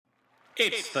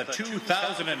It's the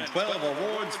 2012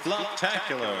 Awards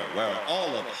Floptacular, where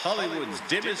all of Hollywood's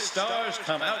dimmest stars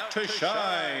come out to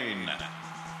shine.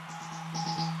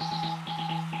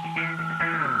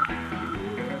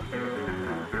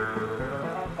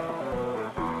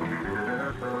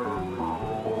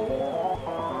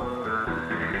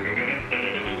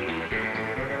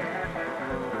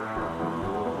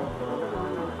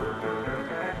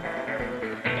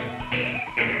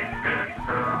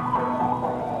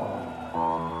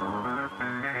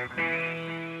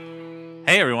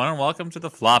 Hey everyone, and welcome to the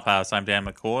Flophouse. I'm Dan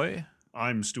McCoy.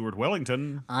 I'm Stuart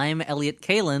Wellington. I'm Elliot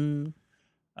Kalin.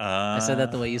 I said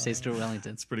that the way you say Stuart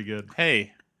Wellington. It's pretty good.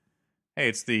 Hey,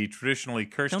 it's the traditionally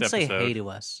cursed Don't episode. say hey to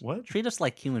us. What? Treat us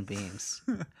like human beings.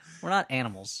 We're not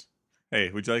animals. Hey,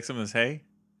 would you like some of this hay,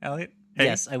 Elliot? Hay?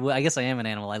 Yes, I guess I am an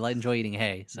animal. I enjoy eating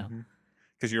hay. So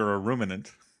Because you're a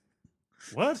ruminant.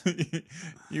 What?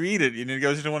 You eat it, and it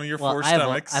goes into one of your four I have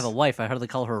stomachs. I have a wife. I hardly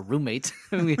call her a roommate.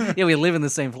 we live in the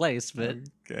same place, but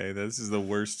Okay, this is the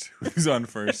worst who's on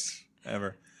first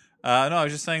ever. No, I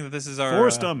was just saying that this is our... Four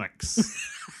stomachs.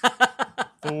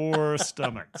 Four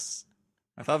stomachs.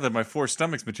 I thought that my four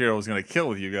stomachs material was going to kill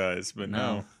with you guys, but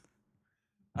no.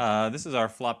 This is our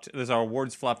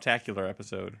awards Floptacular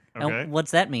episode. Okay. and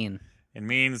what's that mean? It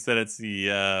means that it's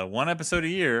the one episode a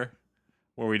year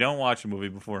where we don't watch a movie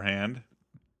beforehand.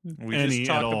 We Any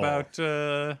just at talk all. about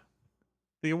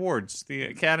the awards, the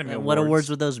Academy Awards. What awards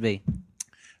would those be?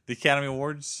 The Academy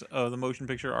Awards of the Motion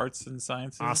Picture Arts and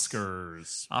Sciences.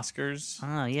 Oscars.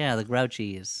 Oh yeah, the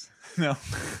Grouchies. No.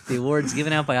 The awards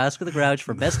given out by Oscar the Grouch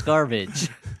for best garbage.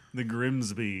 The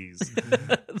Grimsbys.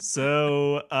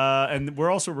 So, and we're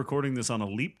also recording this on a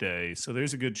leap day, so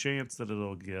there's a good chance that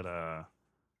it'll get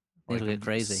Things will get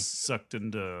crazy. sucked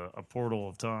into a portal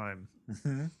of time.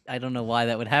 I don't know why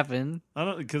that would happen.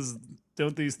 Because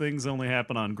don't these things only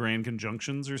happen on grand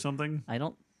conjunctions or something? I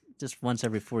don't. Just once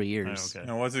every 4 years. Oh, okay.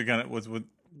 No,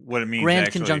 what it means Grand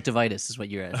actually, conjunctivitis is what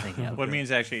you're thinking of. What it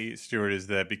means actually, Stuart, is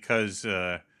that because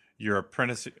your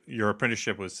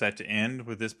apprenticeship was set to end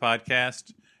with this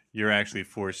podcast, you're actually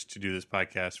forced to do this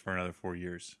podcast for another 4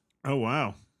 years. Oh,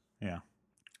 wow. Yeah.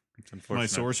 It's unfortunate. My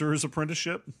Sorcerer's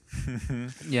Apprenticeship?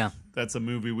 Yeah. That's a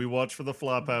movie we watched for the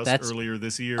Flophouse That's earlier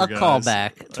this year, A guys.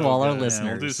 callback to all our Okay. And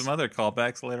listeners. we'll do some other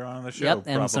callbacks later on in the show. Yep,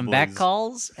 and some probably. back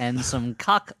calls and some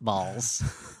cock balls.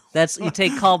 That's you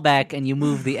take callback and you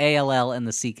move the ALL and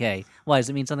the CK. Why, does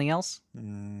it mean something else?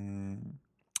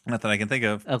 Not that I can think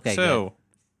of. Okay, so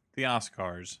the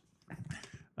Oscars,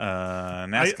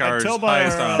 NASCAR's I tell by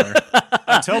highest our- honor.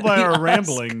 I tell by our The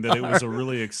rambling that it was a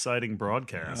really exciting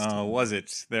broadcast. Was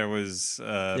it? There was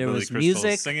Billy was Crystal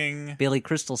music. singing, Billy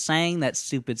Crystal sang that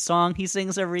stupid song he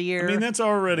sings every year. I mean, that's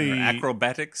already...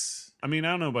 acrobatics. I mean,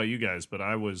 I don't know about you guys, but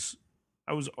I was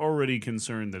already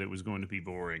concerned that it was going to be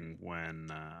boring when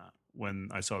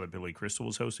I saw that Billy Crystal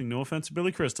was hosting. No offense to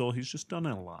Billy Crystal, he's just done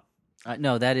it a lot.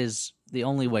 No, that is the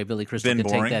only way Billy Crystal Been could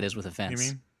take boring, that is with offense.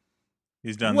 You mean?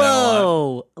 He's done that a lot.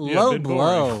 Whoa! Yeah, Low been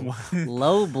blow. boring.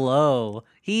 Low blow.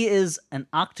 He is an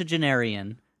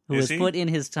octogenarian who Is has he? put in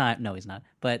his time. No, he's not.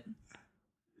 But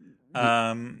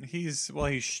He's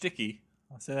shticky.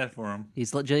 I'll say that for him.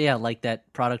 he's like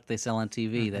that product they sell on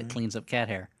TV Mm-hmm. that cleans up cat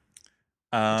hair.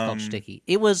 It's called Um, Sticky.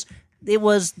 It was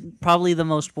probably the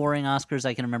most boring Oscars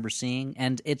I can remember seeing,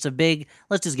 and it's a big.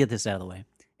 Let's just get this out of the way.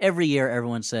 Every year,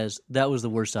 everyone says that was the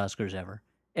worst Oscars ever.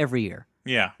 Every year,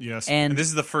 Yeah. Yes. And and this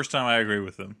is the first time I agree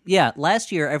with them. yeah,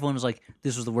 last year everyone was like,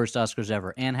 "This was the worst Oscars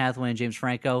ever." Anne Hathaway and James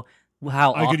Franco.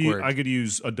 How awkward! I could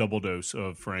use a double dose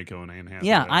of Franco and Anne Hathaway.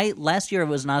 Yeah, last year it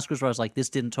was an Oscars where I was like, this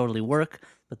didn't totally work,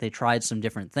 but they tried some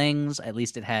different things. At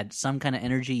least it had some kind of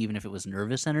energy, even if it was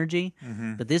nervous energy.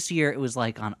 Mm-hmm. But this year it was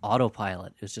like on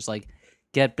autopilot. It was just like,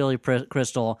 get Billy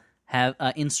Crystal, have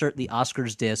insert the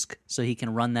Oscars disc so he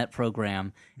can run that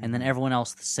program, and then everyone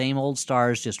else, the same old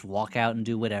stars, just walk out and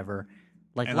do whatever.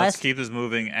 Like And let's keep this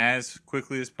moving as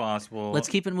quickly as possible. let's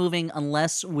keep it moving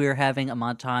unless we're having a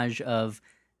montage of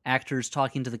actors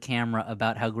talking to the camera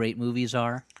about how great movies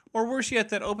are. Or worse yet,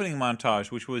 that opening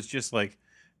montage, which was just like,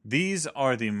 these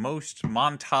are the most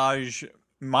montaged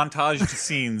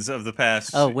scenes of the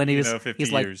past. Oh, when he's 50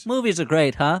 like, years. movies are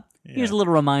great, huh? Here's Yeah. a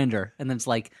little reminder, and then it's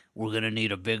like, we're gonna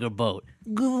need a bigger boat.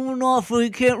 Good offer, you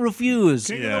can't refuse.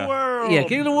 King Yeah. of the world. Yeah,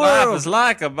 king of the Life world. is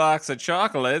like a box of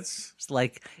chocolates. It's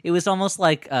like it was almost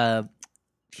like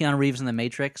Keanu Reeves in The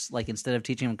Matrix. Like instead of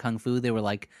teaching him kung fu, they were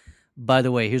like, by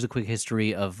the way, here's a quick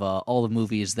history of all the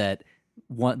movies that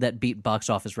beat box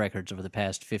office records over the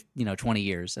past 20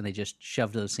 years, and they just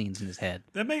shoved those scenes in his head.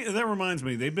 That reminds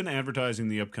me, they've been advertising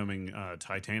the upcoming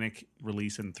Titanic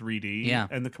release in 3D. Yeah.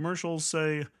 And the commercials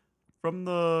say from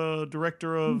the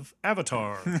director of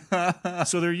Avatar.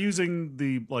 So they're using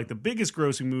the biggest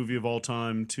grossing movie of all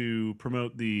time to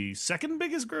promote the second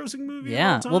biggest grossing movie of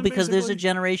all time. Well, because there's a basically.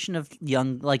 generation of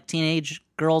young, like teenage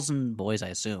girls and boys, I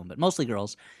assume, but mostly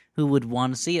girls, who would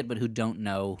want to see it, but who don't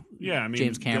know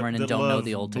James Cameron and don't know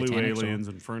the old Blue Titanic. Aliens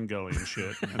and Fern Gully and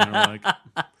shit. And they're like,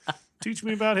 teach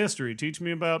me about history. Teach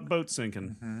me about boat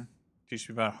sinking. Mm-hmm. Teach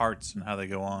me about hearts and how they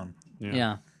go on.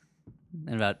 Yeah.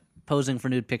 And about posing for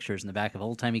nude pictures in the back of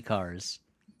old-timey cars.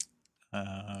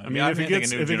 I mean, if a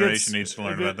new generation needs to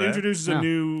learn about that. Introduces a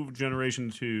new generation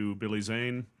to Billy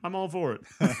Zane, I'm all for it.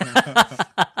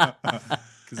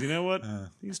 Because you know what?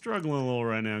 He's struggling a little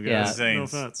right now, guys. Yeah. No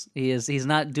offense. He's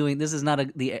not doing. This is not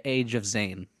the age of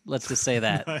Zane. Let's just say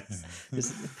that.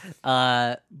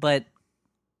 But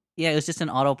yeah, it was just an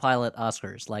autopilot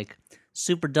Oscars, like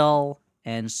super dull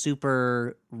and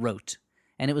super rote,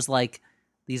 and it was like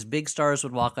these big stars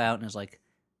would walk out, and it was like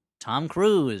Tom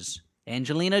Cruise,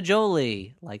 Angelina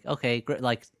Jolie, like okay,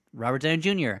 like Robert Downey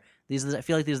Jr. I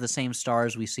feel like these are the same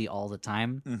stars we see all the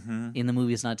time in the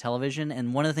movies, not television.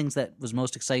 And one of the things that was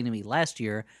most exciting to me last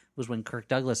year was when Kirk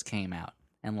Douglas came out,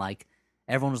 and like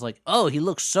everyone was like, "Oh, he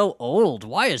looks so old.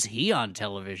 Why is he on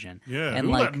television?" Yeah, and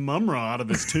who like let Mumra out of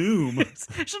his tomb?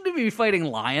 shouldn't he be fighting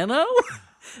Lion-O?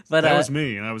 But that was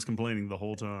me, and I was complaining the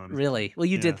whole time. Really? Well,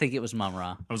 you did think it was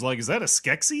Mumra. I was like, "Is that a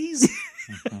Skeksis?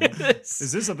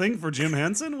 Is this a thing for Jim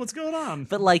Henson? What's going on?"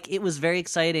 But like, it was very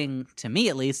exciting to me,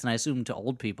 at least, and I assume to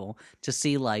old people, to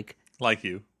see like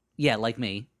you. Yeah, like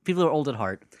me. People who are old at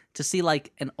heart. To see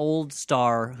like an old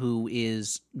star who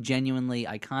is genuinely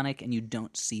iconic and you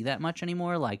don't see that much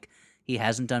anymore. Like he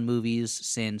hasn't done movies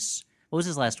since, what was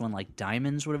his last one? Like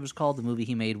Diamonds, whatever it was called, the movie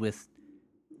he made with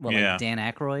like Dan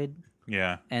Aykroyd.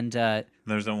 Yeah. And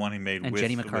there's the one he made with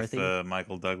Jenny McCarthy. With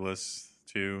Michael Douglas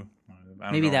too.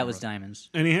 Maybe that was Diamonds.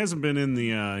 And he hasn't been in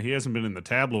the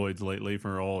tabloids lately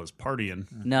for all his partying.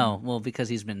 No, well, because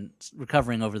he's been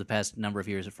recovering over the past number of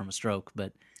years from a stroke,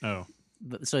 but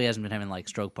so he hasn't been having like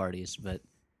stroke parties. But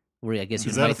where I guess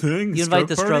you invite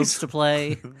the Strokes to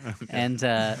play, and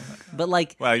but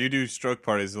like wow, you do stroke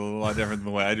parties a lot different than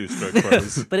the way I do stroke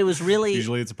parties. But it was really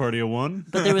usually it's a party of one.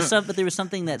 But there was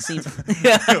something that seemed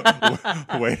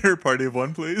waiter, party of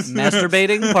one, please.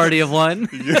 Masturbating, party of one.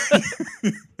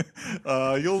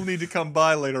 You'll need to come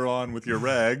by later on with your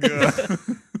rag.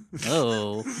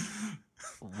 Oh.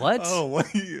 What? Oh,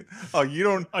 what? You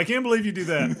don't. I can't believe you do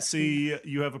that. See,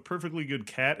 you have a perfectly good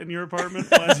cat in your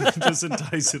apartment. Why don't you just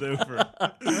entice it over?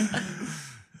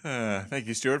 Thank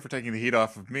you, Stuart, for taking the heat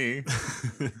off of me.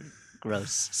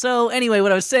 Gross. So anyway,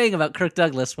 what I was saying about Kirk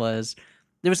Douglas was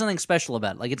there was something special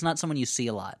about it. Like it's not someone you see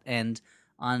a lot. And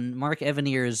on Mark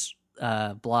Evaniers'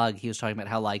 blog, he was talking about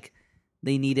how like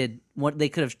they needed what they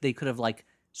could have like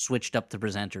switched up the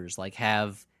presenters, like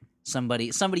have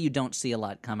somebody you don't see a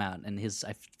lot come out, and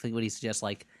I think what he suggests,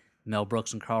 like Mel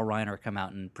Brooks and Carl Reiner come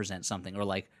out and present something, or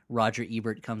like Roger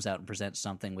Ebert comes out and presents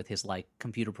something with his like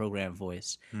computer program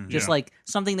voice, just like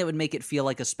something that would make it feel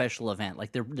like a special event,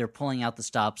 like they're pulling out the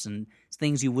stops and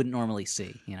things you wouldn't normally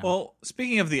see. You know. Well,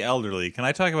 speaking of the elderly, can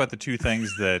I talk about the two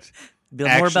things that?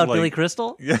 More about Billy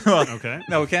Crystal? Yeah. Well, okay.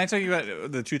 No, can I tell you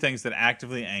about the two things that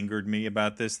actively angered me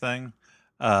about this thing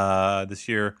this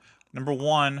year? Number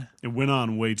one, it went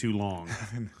on way too long.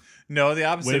 No, the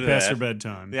opposite. Way past your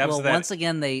bedtime. Well, once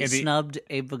again, they snubbed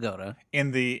Abe Vigoda.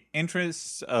 In the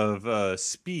interests of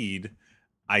speed,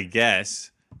 I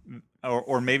guess,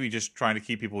 or maybe just trying to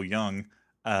keep people young,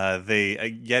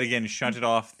 they yet again shunted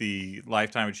off the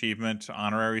Lifetime Achievement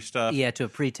honorary stuff. Yeah, to a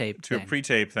pre-tape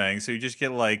thing. So you just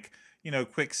get like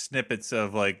quick snippets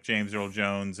of like James Earl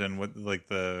Jones and what like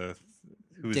the.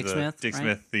 Dick Smith,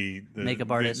 the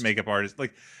makeup artist.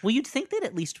 Like, well, you'd think they'd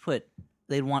at least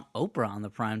they'd want Oprah on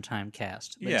the primetime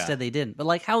cast, but instead they didn't. But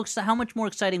like, how much more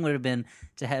exciting would it have been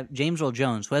to have James Earl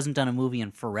Jones, who hasn't done a movie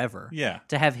in forever,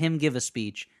 to have him give a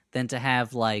speech than to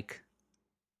have like,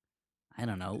 I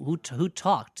don't know who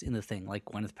talked in the thing, like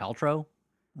Gwyneth Paltrow,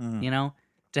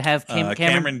 to have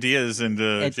Cameron Diaz and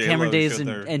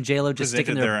J-Lo just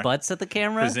sticking their butts at the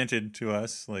camera, presented to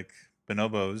us like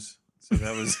bonobos. So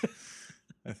that was.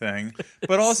 A thing,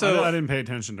 but also I didn't pay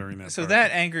attention during that. So part. that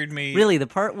angered me. Really, the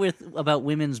part about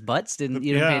women's butts you didn't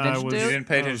pay attention to? You didn't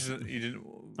pay attention. You didn't.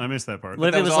 I missed that part.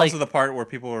 But that was also the part where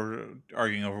people were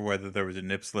arguing over whether there was a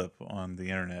nip slip on the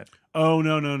internet. Oh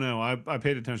no! I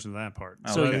paid attention to that part.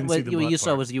 So what you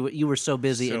saw was you were so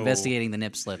busy investigating the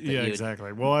nip slip. That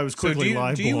exactly. Well, I was quickly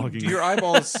live blogging. Do your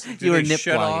eyeballs you were nip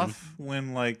shut blogging. off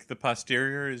when like the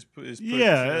posterior is put?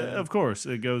 Yeah, of course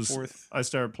it goes. Forth. I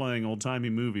start playing old timey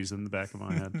movies in the back of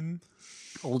my head.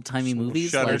 Old-timey movies?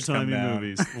 Shutters Old come timey down.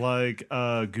 movies like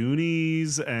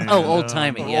Goonies and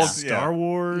old-timey, yeah. Star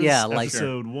Wars, Yeah, like-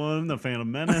 Episode 1, The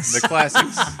Phantom Menace, The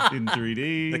classics, in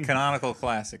 3D. the canonical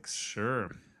classics.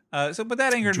 Sure. But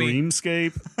that angered me.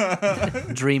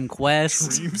 Dreamscape, Dream Quest,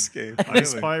 Dreamscape.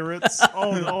 Ice really. Pirates,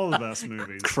 all the best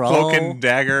movies. Krull, Cloak and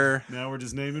Dagger, Now we're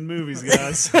just naming movies,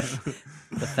 guys.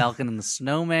 The Falcon and the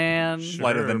Snowman,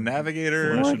 Flight of the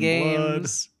Navigator. Flesh War and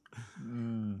Games,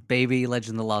 Baby,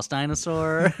 Legend of the Lost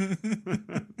Dinosaur.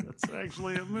 That's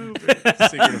actually a movie.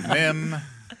 Secret of Nim.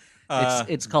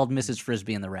 It's called Mrs.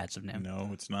 Frisbee and the Rats of Nim. No,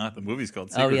 it's not. The movie's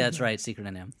called Secret Oh, yeah, of that's Nim. right. Secret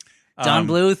of Nim. Don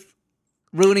Bluth,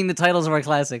 ruining the titles of our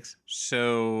classics.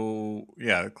 So,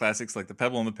 yeah, classics like The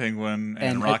Pebble and the Penguin and,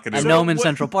 And Rocket a and Gnome in what-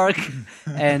 Central Park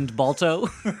and Balto.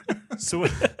 So,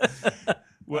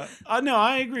 well, no,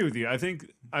 I agree with you. I think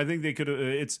they could.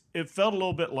 It felt a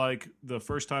little bit like the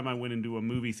first time I went into a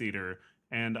movie theater,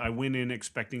 and I went in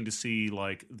expecting to see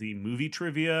like the movie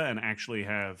trivia and actually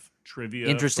have trivia.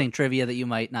 Interesting trivia that you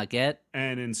might not get.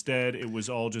 And instead, it was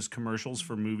all just commercials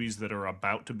for movies that are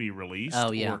about to be released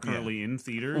Oh, yeah. or currently in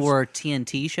theaters. Or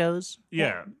TNT shows.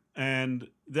 Yeah, and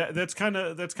that's kind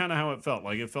of how it felt.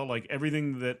 Like it felt like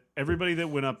everybody that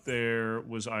went up there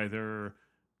was either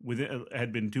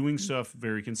had been doing stuff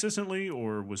very consistently,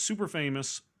 or was super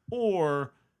famous,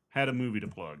 or had a movie to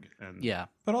plug. And Yeah.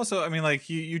 But also, I mean, like,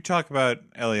 you talk about,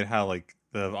 Elliot, how, like,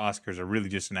 the Oscars are really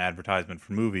just an advertisement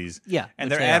for movies. Yeah. And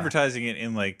which they're they are. advertising it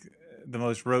in, like, the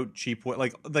most rote, cheap way.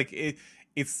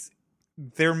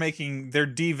 They're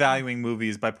devaluing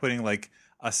movies by putting, like,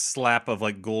 a slap of,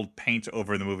 like, gold paint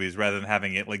over the movies rather than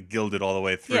having it, like, gilded all the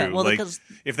way through. Yeah, well, like, because-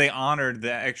 if they honored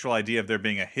the actual idea of there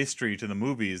being a history to the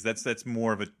movies, that's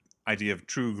more of an idea of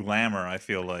true glamour, I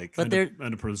feel like. But they're.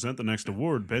 and to present the next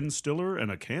award, Ben Stiller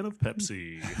and a can of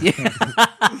Pepsi.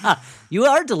 You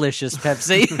are delicious,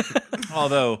 Pepsi.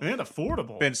 Although And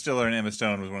affordable. Ben Stiller and Emma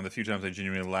Stone was one of the few times I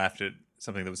genuinely laughed at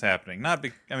something that was happening. Not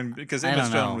because I Emma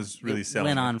don't Stone know. was really it selling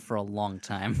went it. on for a long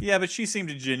time. Yeah, but she seemed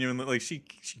to genuinely, like, she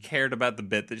cared about the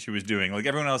bit that she was doing. Like,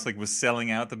 everyone else, like, was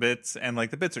selling out the bits, and,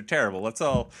 like, the bits are terrible. That's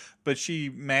all. But she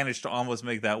managed to almost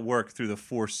make that work through the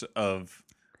force of.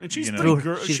 And she's you know. pretty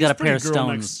girl. She's got a pair of girl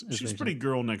stones, Next, is she's what pretty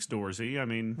girl next doorsy. I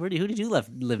mean, Who did you live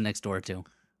next door to?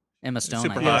 Emma Stone.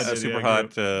 Super I hot, guess. Yeah, I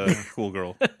did, yeah, cool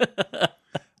girl.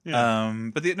 Yeah.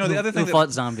 But the other thing Who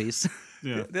fought zombies?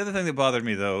 yeah. The other thing that bothered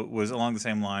me, though, was along the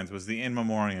same lines, was the in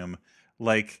memoriam.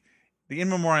 Like, the in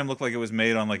memoriam looked like it was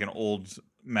made on, like, an old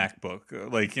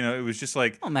MacBook. Like, you know, it was just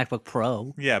like, Oh, MacBook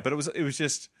Pro. yeah, but it was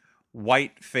just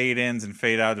white fade ins and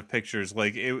fade out of pictures.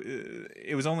 Like,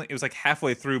 it was like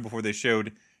halfway through before they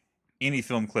showed any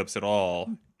film clips at all.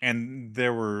 And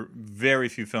there were very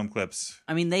few film clips.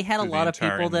 I mean, they had a Through the lot of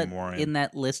entire people that memoriam. in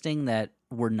that listing that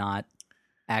were not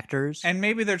actors. And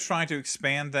maybe they're trying to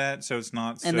expand that so it's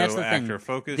not And so that's the thing. actor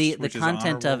focused. The which is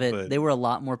content of honorable, it, but, they were a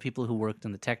lot more people who worked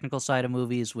in the technical side of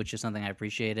movies, which is something I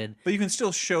appreciated. but you can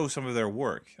still show some of their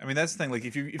work. I mean, that's the thing. Like,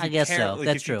 if you I guess care, so. like,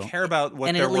 That's if you true. care about what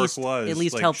And their at least, work was, at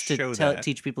least like, helps show to that.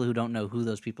 teach people who don't know who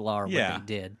those people are what Yeah. they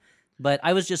did. But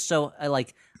I was just so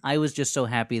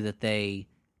happy that they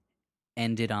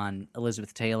ended on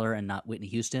Elizabeth Taylor and not Whitney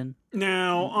Houston.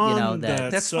 Now on know, that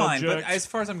That's subject, fine, but as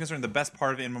far as I'm concerned, the best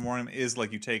part of In Memoriam is,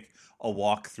 like, you take a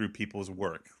walk through people's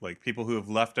work, like people who have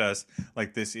left us.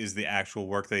 Like, this is the actual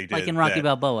work they did, Like in Rocky that-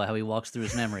 Balboa, how he walks through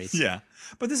his memories. Yeah,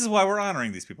 but this is why we're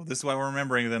honoring these people. This is why we're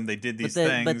remembering them. They did these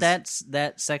things. But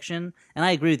that section, and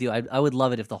I agree with you. I would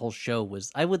love it if the whole show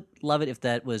was. I would love it if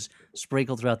that was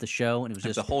sprinkled throughout the show, and it was If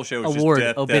just the whole show was just award,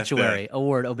 death, death, obituary, death.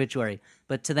 award, obituary.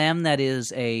 But to them, that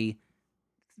is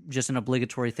just an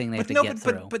obligatory thing they have to get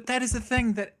through. But that is the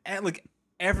thing that, like,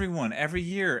 everyone every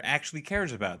year actually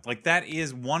cares about. Like, that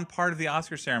is one part of the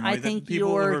Oscar ceremony I that think people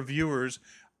who are viewers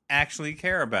actually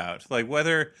care about. Like,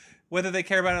 whether they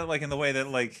care about it, like, in the way that,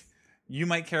 like, you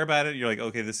might care about it, you're like,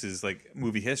 okay, this is, like,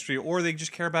 movie history, or they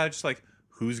just care about it just like,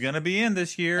 who's going to be in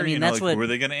this year? I mean, you know, that's like, what who are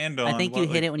they going to end on? I think you What,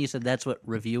 hit like, it when you said that's what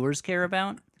reviewers care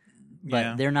about. But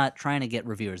Yeah. they're not trying to get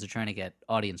reviewers; they're trying to get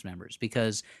audience members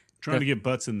because trying to get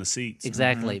butts in the seats.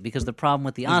 exactly because the problem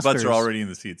with the Those Oscars, butts are already in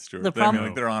the seats, Stuart. The I mean, problem-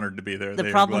 like, they're honored to be there. the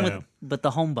They're problem glad. with but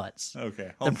the home butts.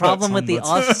 Okay. The Home problem Butts, with the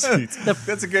Home Butts. Oscars,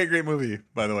 That's a great movie,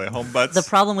 by the way. Home Butts. the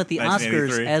problem with the Oscars,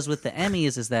 1983. as with the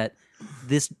Emmys, is that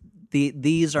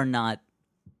these are not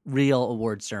real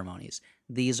award ceremonies.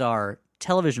 These are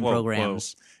television Whoa,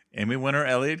 programs. whoa. Emmy winner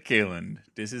Elliot Kalan.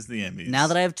 This is the Emmys. Now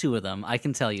that I have two of them, I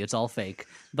can tell you it's all fake.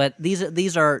 But these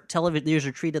are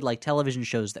treated like television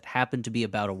shows that happen to be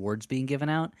about awards being given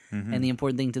out. Mm-hmm. And the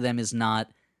important thing to them is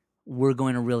not we're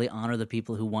going to really honor the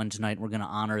people who won tonight. We're going to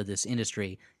honor this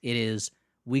industry. It is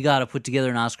we got to put together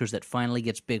an Oscars that finally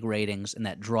gets big ratings and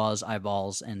that draws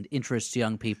eyeballs and interests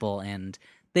young people, and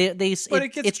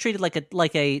it's treated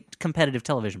like a competitive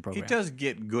television program. It does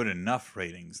get good enough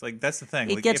ratings. Like that's the thing.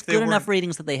 It gets good enough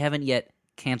ratings that they haven't yet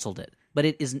canceled it, but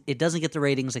it doesn't get the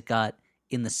ratings it got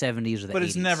in the 70s or the 80s. But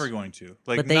it's never going to.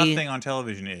 Like But nothing on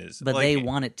television is. But like, they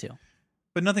want it to.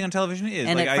 But nothing on television is.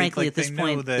 And like, frankly, at this they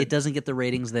point, know that it doesn't get the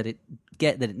ratings that it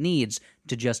needs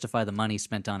to justify the money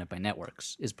spent on it by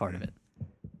networks. Is part of it.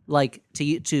 Like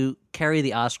to carry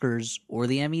the Oscars or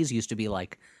the Emmys used to be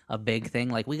like a big thing.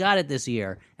 Like we got it this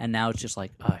year, and now it's just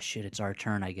like, oh shit, it's our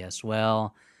turn, I guess.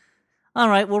 Well, all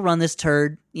right, we'll run this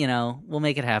turd. We'll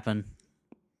make it happen.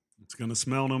 It's gonna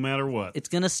smell no matter what. It's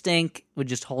gonna stink. We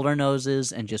just hold our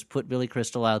noses and just put Billy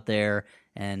Crystal out there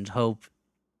and hope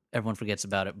everyone forgets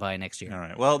about it by next year. All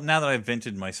right. Well, now that I've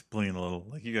vented my spleen a little,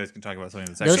 like you guys can talk about something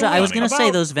that's actually I was funny. going to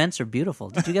say those vents are beautiful.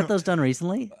 Did you get those done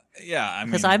recently? Yeah, I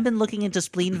mean, Because I've been looking into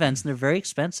spleen vents and they're very the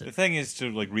expensive. thing is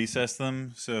to like recess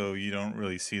them so you don't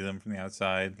really see them from the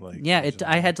outside. Like Yeah,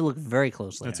 I had to look very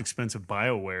closely. That's expensive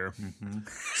BioWare.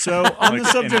 So on the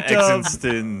like subject an of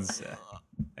existence.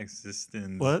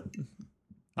 what?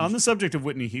 On the subject of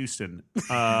Whitney Houston,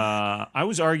 I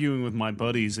was arguing with my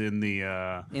buddies in the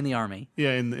in the army.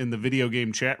 in the video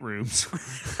game chat rooms.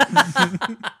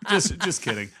 just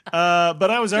kidding.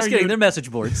 But I was Just arguing. kidding, they're message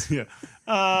boards. Yeah.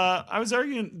 I was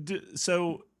arguing.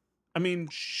 So, I mean,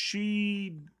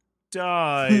 she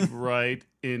died right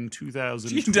in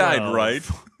 2012. She died right.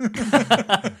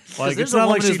 Like There's it's a not woman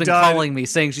like who's she been died. calling me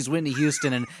saying she's Whitney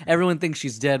Houston, and everyone thinks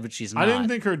she's dead, but she's not. I didn't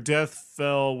think her death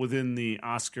fell within the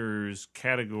Oscars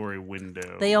category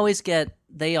window. They always get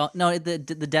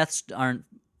the deaths aren't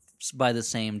by the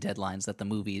same deadlines that the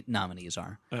movie nominees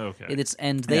are. Okay.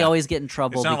 They always get in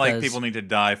trouble. It's not because, like people need to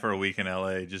die for a week in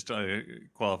LA just to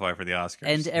qualify for the Oscars.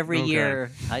 And every Okay.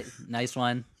 year, nice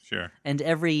one. Sure. And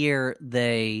every year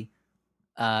they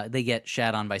get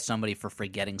shat on by somebody for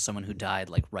forgetting someone who died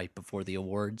like right before the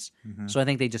awards. So I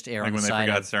think they just err Like on when the they side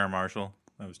forgot of Sarah Marshall.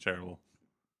 That was terrible.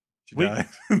 She Wait.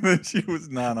 died. She was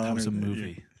not honored. That was a that year.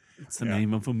 movie. It's the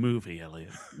name of a movie, Elliot.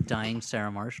 dying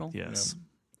Sarah Marshall. Yes.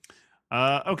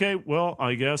 Okay, well,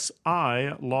 I guess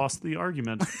I lost the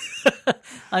argument.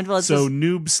 So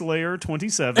Noob Slayer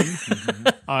 27,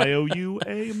 I owe you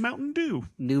a Mountain Dew.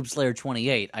 Noob Slayer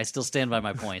 28. I still stand by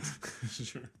my point.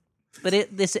 But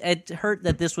it hurt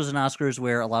that this was an Oscars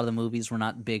where a lot of the movies were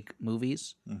not big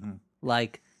movies.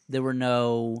 Like there were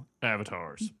no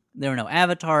Avatars.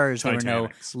 Avatars. There were no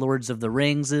Titanics. Lords of the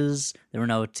Ringses. There were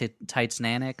no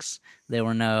Titanics. There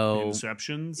were no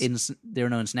Inceptions. There were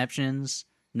no Inceptions.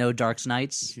 No Dark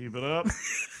Knights. Keep it up.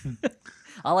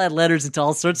 I'll add letters into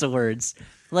all sorts of words.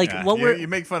 Like Yeah, what you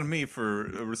make fun of me for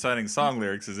reciting song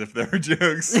lyrics as if they were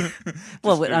jokes.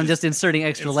 I'm just inserting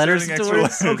extra letters into extra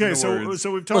words. letters. Okay, The so words.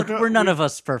 we've Look, talked. we're none of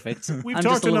us perfect. We've I'm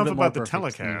talked just a little enough bit more about the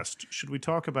perfect. telecast. Should we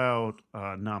talk about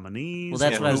nominees? Well,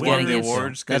 that's Yeah, what I was who won getting the into.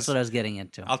 awards? That's 'Cause what I was getting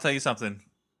into. I'll tell you something.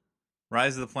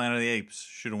 Rise of the Planet of the Apes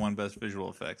should have won Best Visual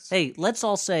Effects. Hey, let's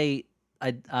all say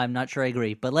I'm not sure I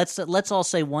agree, but let's all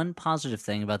say one positive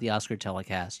thing about the Oscar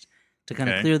telecast to kind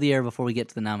of Okay. clear the air before we get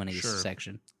to the nominees Sure.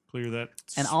 section. Clear that.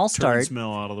 And I'll turd start.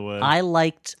 smell out of the way. I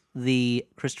liked the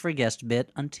Christopher Guest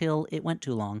bit until it went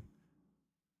too long,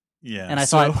 Yeah. and I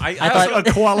So, thought I thought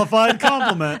a qualified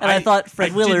compliment. and I thought Fred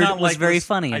did Willard not was like very this.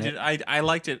 funny. In I it. did. I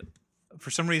liked it.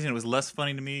 For some reason, it was less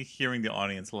funny to me hearing the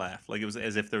audience laugh. Like it was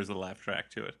as if there was a laugh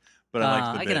track to it. But I liked the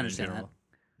I bit can in understand that. general.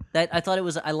 I thought it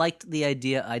was. I liked the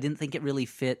idea. I didn't think it really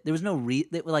fit. There was no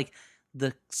like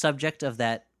the subject of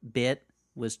that bit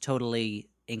was totally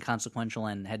inconsequential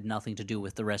and had nothing to do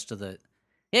with the rest of the.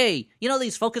 Hey, you know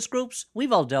these focus groups?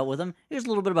 We've all dealt with them. Here's a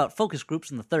little bit about focus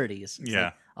groups in the 30s. It's Yeah.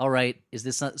 like, all right, is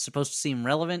this not supposed to seem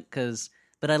relevant?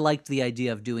 But I liked the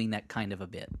idea of doing that kind of a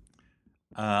bit.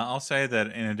 I'll say that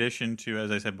in addition to,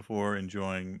 as I said before,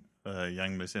 enjoying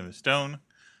Young Miss Emma Stone,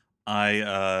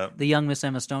 The Young Miss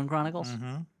Emma Stone Chronicles.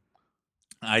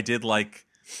 I didn't like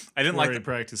Where he the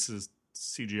practices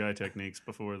CGI techniques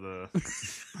before the.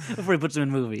 Before he puts them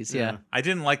in movies, yeah. I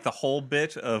didn't like the whole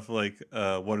bit of like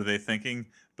what are they thinking,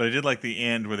 but I did like the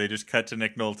end where they just cut to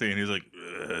Nick Nolte and he was like,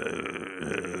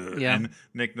 Yeah. and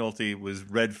Nick Nolte was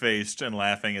red faced and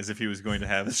laughing as if he was going to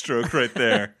have a stroke right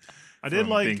there. I did from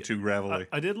like being too gravelly.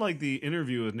 I did like the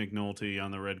interview with Nick Nolte on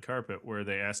the red carpet where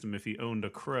they asked him if he owned a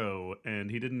crow,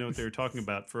 and he didn't know what they were talking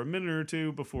about for a minute or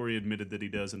two before he admitted that he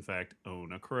does in fact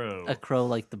own a crow. A crow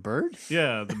like the bird?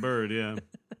 Yeah, the bird. Yeah,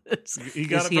 he Is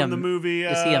got it he from a- the movie.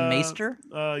 Is he a maester?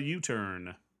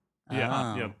 U-turn. Yeah,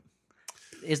 Ah. yeah.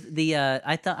 Is the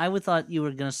I would thought you were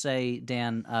gonna say,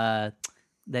 Dan,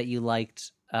 that you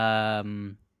liked what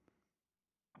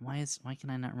why can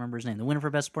I not remember his name? The winner for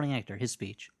Best Supporting Actor, his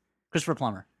speech. Christopher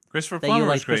Plummer. Christopher That Plummer you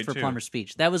was liked great Christopher too. Plummer's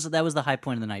speech. That was the high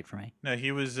point of the night for me. No,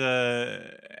 he was. I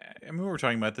mean, we were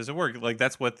talking about this at work. Like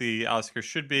that's what the Oscars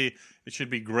should be. It should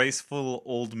be graceful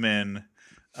old men.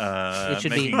 It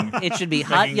should be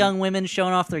hot young women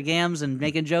showing off their gams and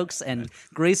making jokes, and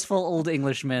graceful old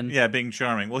Englishmen. Yeah, being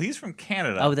charming. Well, he's from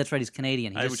Canada. Oh, that's right. He's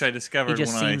Canadian. Which I discovered he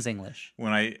just when seems English.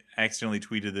 When I accidentally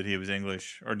tweeted that he was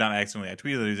English, or not accidentally, I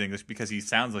tweeted that he was English because he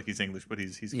sounds like he's English, but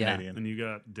he's Canadian. And you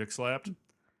got dick slapped? He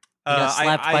got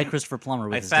slapped by Christopher Plummer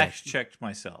with his dick. I fact-checked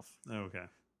myself. Oh, okay.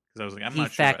 Because I was like, I'm he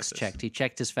not sure about fax-checked. this. He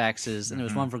checked his faxes, and it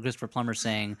was one for Christopher Plummer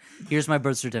saying, "Here's my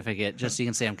birth certificate, just so you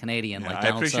can say I'm Canadian, like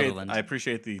Donald Sutherland." I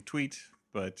appreciate the tweet,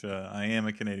 but I am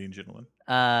a Canadian gentleman.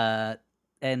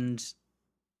 And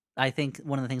I think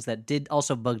one of the things that did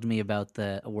also bugged me about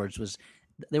the awards was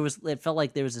it felt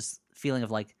like there was this feeling of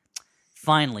like,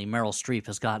 finally Meryl Streep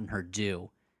has gotten her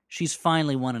due. She's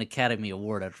finally won an Academy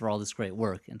Award after all this great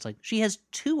work. And it's like, she has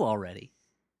 2 already.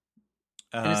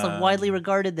 And it's like widely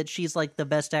regarded that she's like the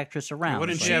best actress around. What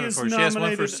did she she have it for? She has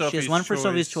one for Sophie's Choice. She has one for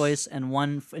Sophie's Choice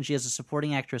and she has a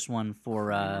supporting actress one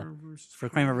for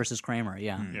Kramer versus Kramer.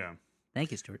 Yeah. Yeah.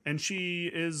 Thank you, Stuart. And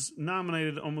she is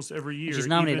nominated almost every year. She's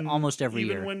nominated almost every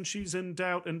year. Even when she's in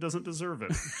doubt and doesn't deserve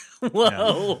it. Whoa.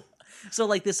 Yeah. So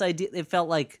like this idea, it felt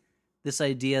like this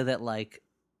idea that like,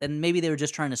 and maybe they were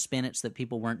just trying to spin it so that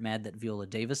people weren't mad that Viola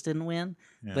Davis didn't win.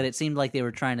 Yeah. But it seemed like they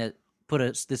were trying to put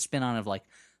this spin on of like,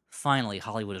 finally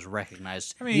Hollywood has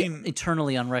recognized the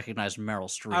eternally unrecognized Meryl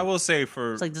Streep. I will say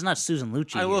it's like there's not Susan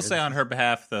Lucci. I will say on her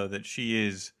behalf though that she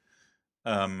is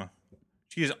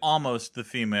almost the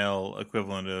female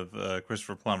equivalent of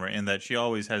Christopher Plummer in that she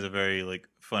always has a very like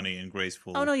funny and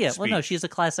graceful. Oh no, yeah, speech. Well no, she's a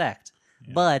class act,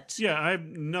 yeah. But yeah, I have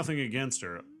nothing against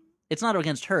her. It's not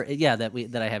against her. Yeah,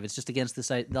 that I have. It's just against this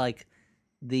like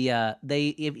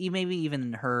maybe even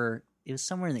in her. It was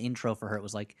somewhere in the intro for her. It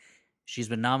was like she's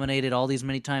been nominated all these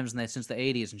many times since the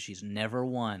 80s, and she's never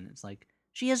won. It's like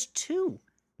she has 2,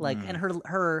 like, and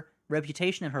her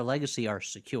reputation and her legacy are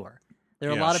secure. There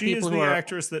are a lot of people who are... She is the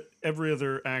actress that every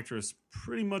other actress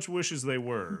pretty much wishes they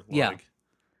were. Like,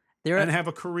 yeah. And have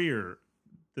a career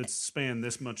that's spanned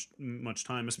this much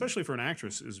time, especially for an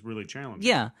actress, is really challenging.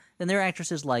 Yeah, and there are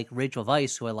actresses like Rachel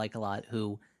Weisz, who I like a lot,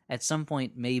 who at some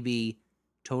point may be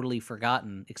totally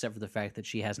forgotten, except for the fact that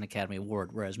she has an Academy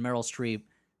Award, whereas Meryl Streep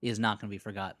is not going to be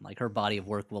forgotten. Like, her body of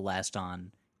work will last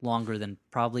on longer than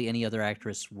probably any other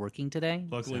actress working today.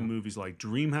 Luckily, movies like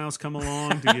Dreamhouse come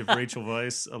along to give Rachel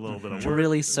Weisz a little bit of to work.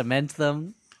 really cement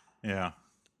them. Yeah.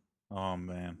 Oh,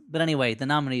 man. But anyway, the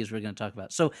nominees we're going to talk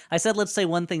about. So I said, let's say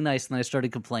one thing nice, and then I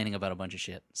started complaining about a bunch of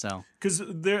shit. So because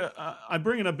I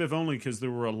bring it up if only because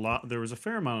there was a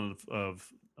fair amount of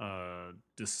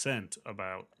dissent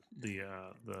about the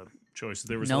choices.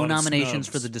 There was no a lot nominations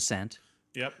of for The Descent.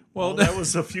 Yep. Well, that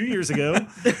was a few years ago.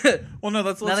 Well, no,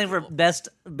 let's nothing for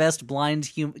best blind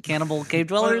cannibal cave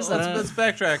dwellers. Let's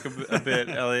backtrack a bit,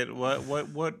 Elliot.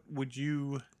 What would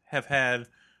you have had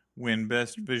win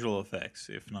best visual effects,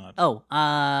 if not?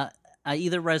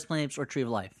 Either Rise of the Planet of the Apes or Tree of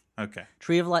Life. Okay.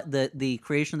 Tree of Life, the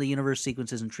creation of the universe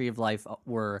sequences in Tree of Life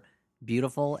were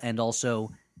beautiful, and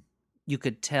also you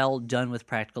could tell done with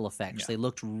practical effects. Yeah. They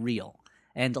looked real,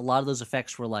 and a lot of those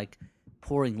effects were like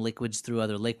pouring liquids through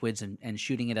other liquids and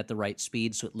shooting it at the right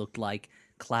speed, so it looked like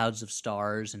clouds of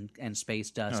stars and space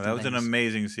dust. No, that was an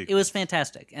amazing sequence. It was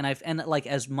fantastic, and like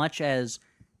as much as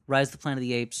Rise of the Planet of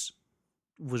the Apes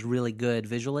was really good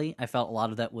visually, I felt a lot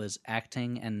of that was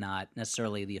acting and not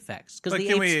necessarily the effects, because the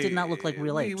apes did not look like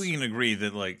real apes. We can agree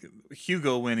that like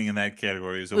Hugo winning in that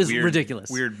category is ridiculous.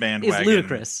 Weird bandwagon. It's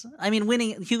ludicrous. I mean,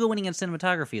 Hugo winning in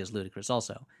cinematography is ludicrous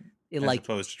also. As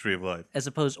opposed to Tree of Life. As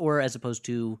opposed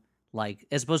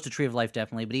to Tree of Life,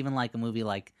 definitely, but even like a movie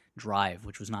like Drive,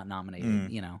 which was not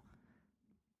nominated, you know.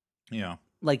 Yeah.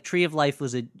 Like Tree of Life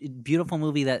was a beautiful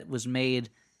movie that was made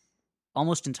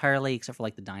almost entirely, except for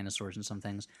like the dinosaurs and some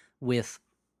things, with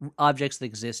objects that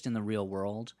exist in the real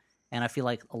world. And I feel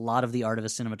like a lot of the art of a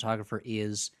cinematographer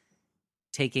is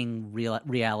taking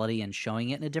reality and showing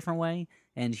it in a different way.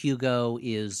 And Hugo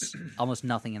is almost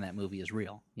nothing in that movie is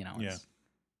real, you know. Yeah.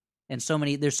 And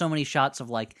there's so many shots of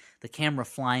like the camera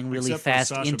flying really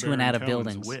fast into and out of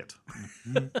buildings. Wit.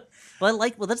 Well,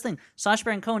 that's the thing. Sacha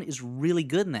Baron Cohen is really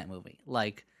good in that movie.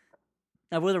 Like,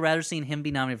 I would have rather seen him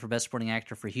be nominated for Best Supporting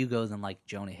Actor for Hugo than like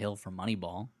Jonah Hill for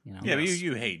Moneyball. You know? Yeah, but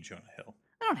you hate Jonah Hill.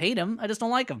 I don't hate him. I just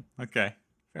don't like him. Okay,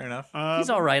 fair enough. He's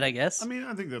all right, I guess. I mean,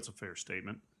 I think that's a fair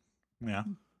statement. Yeah.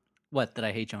 What, that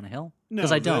I hate Jonah Hill? No,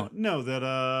 because I don't.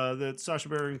 That Sacha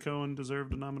Baron Cohen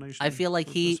deserved a nomination. I feel like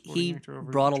he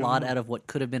brought a lot out of what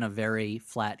could have been a very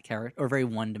flat character or very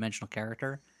one-dimensional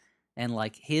character, and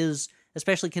like his,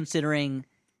 especially considering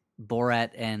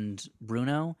Borat and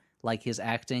Bruno, like his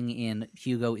acting in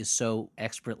Hugo is so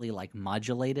expertly like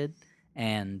modulated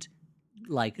and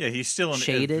like Yeah, he's still a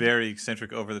shaded. very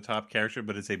eccentric, over the top character,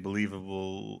 but it's a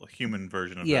believable human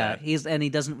version of Yeah, that. he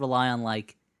doesn't rely on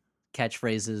like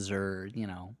catchphrases or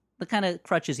the kind of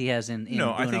crutches he has in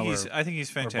No, I Bruno think he's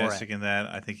fantastic in that.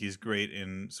 I think he's great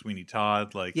in Sweeney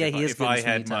Todd. Like, Yeah, he is if good in I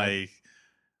Sweeney had Todd. my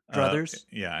Druthers.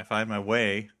 if I had my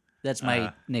way, That's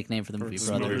my nickname for the movie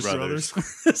Smothers Brothers.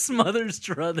 Smothers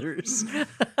Druthers.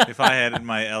 if I had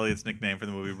my Elliot's nickname for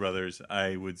the movie Brothers,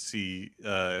 I would see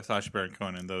Sacha Baron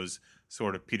Cohen in those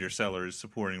sort of Peter Sellers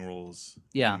supporting roles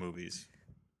Yeah. in movies.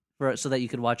 So that you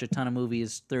could watch a ton of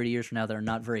movies 30 years from now that are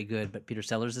not very good, but Peter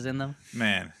Sellers is in them.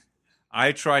 Man,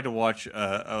 I tried to watch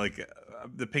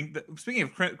the Pink. Speaking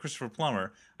of Christopher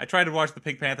Plummer, I tried to watch the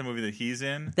Pink Panther movie that he's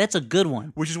in, That's a good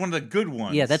one. which is one of the good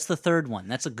ones. Yeah, that's the third one.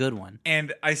 That's a good one.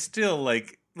 and I still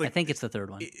like I think it's the third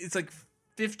one. it's like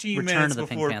 15 Return minutes of the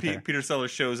Pink before Panther. Peter Sellers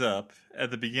shows up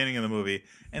at the beginning of the movie,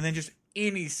 and then just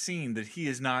any scene that he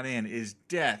is not in is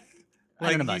death. I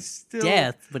don't know about he's still,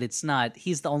 death, but it's not.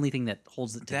 He's the only thing that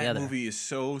holds it That together. movie is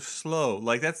so slow.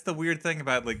 Like, that's the weird thing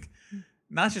about, like,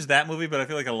 not just that movie, but I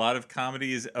feel like a lot of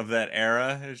comedies of that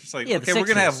era. It's just like, Yeah, the okay, we're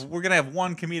 60s. gonna have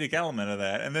one comedic element of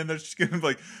that, and then there's just gonna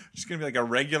be like a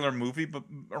regular movie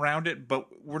around it. But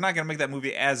we're not gonna make that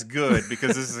movie as good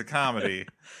because this is a comedy.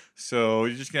 So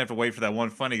you're just gonna have to wait for that one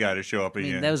funny guy to show up I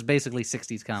again. mean, that was basically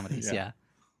 60s comedies, Yeah. yeah.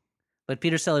 But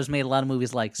Peter Sellers made a lot of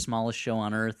movies like Smallest Show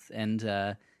on Earth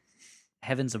and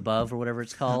Heavens Above or whatever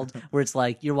it's called, where it's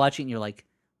like you're watching and you're like,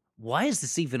 why is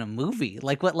this even a movie?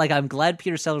 Like what? Like I'm glad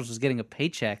Peter Sellers was getting a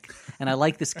paycheck, and I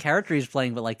like this character he's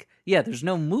playing, but like, yeah, there's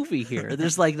no movie here.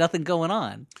 There's like nothing going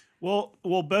on. Well,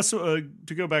 best to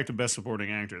go back to best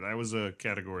supporting actor, that was a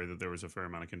category that there was a fair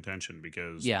amount of contention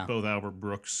because both Albert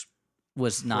Brooks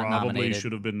Was not probably nominated.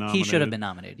 should have been nominated. He should have been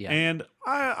nominated. Yeah. And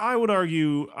I would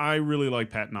argue I really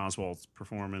like Patton Oswalt's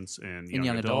performance in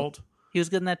Young Adult. He was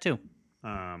good in that too.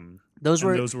 Those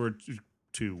were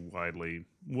too widely.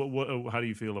 What? How do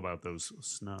you feel about those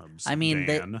snubs? I mean,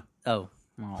 Dan?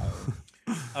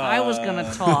 I was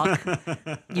gonna talk.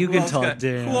 You can talk,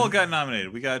 Dan. Who all got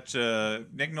nominated? We got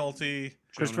Nick Nolte,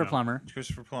 Christopher Plummer,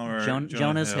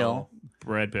 Jonah Hill.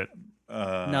 Brad Pitt.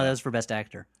 No, that was for Best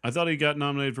Actor. I thought he got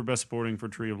nominated for Best Supporting for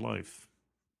Tree of Life.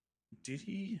 Did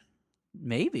he?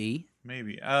 Maybe.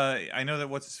 I know that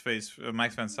what's his face,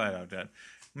 Max von Sydow did.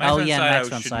 Max Sydow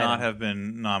von should Sydow. not have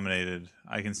been nominated.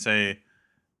 I can say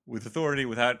with authority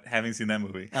without having seen that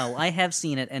movie. Oh, I have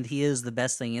seen it, and he is the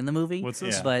best thing in the movie. What's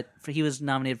this? Yeah. But he was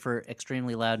nominated for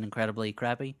Extremely Loud and Incredibly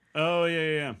Crappy, Oh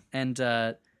yeah.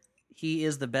 and he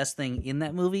is the best thing in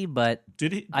that movie. But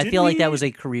Did he? I feel like that was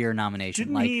a career nomination.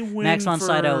 Didn't Like he win Max von for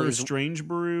Sydow is. Strange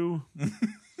Brew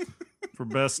for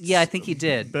best? Yeah, I think he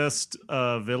did. Best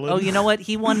villain. Oh, you know what?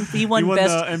 He won won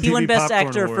best. the He won MTV best Popcorn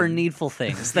actor for Award. Needful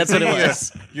Things. That's what it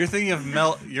was. You're thinking of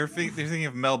Mel. You're thinking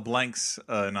of Mel Blanc's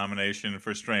nomination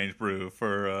for Strange Brew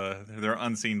for their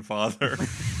unseen father.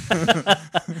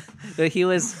 But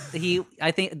he.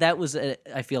 I think that was.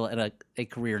 I feel a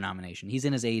career nomination. He's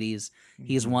in his 80s.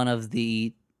 He's one of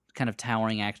the kind of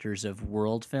towering actors of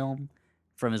world film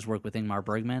from his work with Ingmar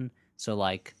Bergman. So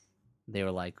like, they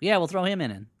were like, yeah, we'll throw him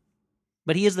in.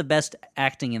 But he is the best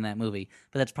acting in that movie.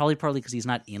 But that's probably partly because he's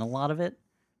not in a lot of it,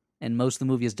 and most of the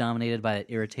movie is dominated by that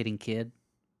irritating kid.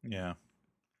 Yeah.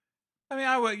 I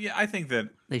mean, I think that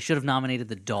They should have nominated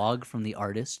the dog from The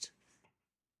Artist.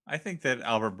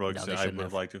 Albert Brooks. No, they I shouldn't would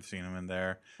have have. liked to have seen him in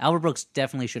there. Albert Brooks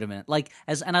definitely should have been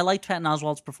and I liked Patton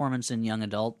Oswalt's performance in Young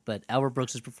Adult, but Albert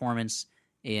Brooks' performance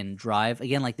in Drive,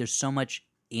 again, like there's so much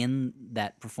in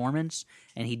that performance,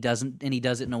 and he does it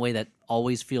in a way that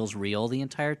always feels real the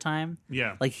entire time.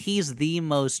 Yeah. Like he's the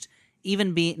most,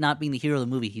 not being the hero of the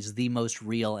movie, he's the most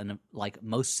real and like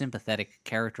most sympathetic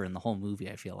character in the whole movie,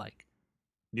 I feel like.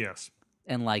 Yes.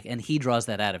 And he draws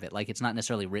that out of it. Like it's not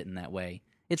necessarily written that way.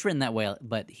 It's written that way,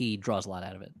 but he draws a lot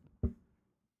out of it.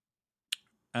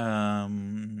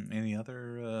 Any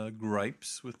other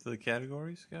gripes with the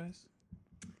categories, guys?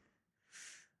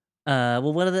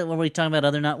 Well, what were we talking about?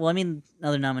 Other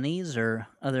nominees or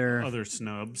Other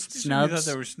snubs. You thought snubs?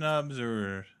 there were snubs,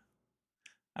 or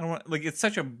I don't want it's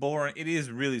such a boring. It is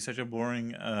really such a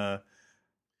boring. To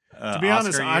be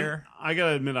honest, Oscar year. I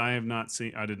gotta admit I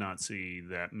did not see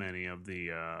that many of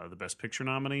the Best Picture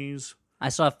nominees. I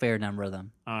saw a fair number of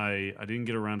them. I didn't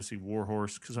get around to see War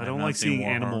Horse because I I've don't not like seen seeing War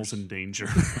animals Horse. in danger.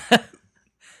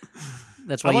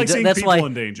 That's I why like seeing that's people why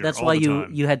in danger that's all why the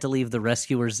time. you had to leave the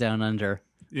Rescuers Down Under.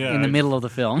 Yeah, in the middle of the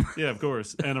film. Yeah, of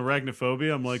course. And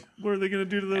arachnophobia. I'm like, what are they going to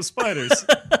do to those spiders?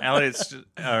 Elliot's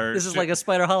This is like a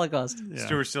spider holocaust. Yeah.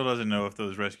 Stuart still doesn't know if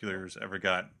those rescuers ever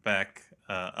got back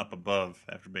up above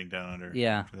after being down under.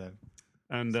 Yeah. After that.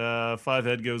 And Five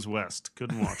Head Goes West.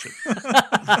 Couldn't watch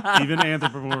it. Even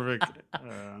anthropomorphic,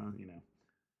 you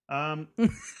know.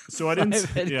 So I didn't. Five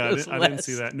Head Yeah, Goes I didn't West.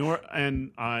 see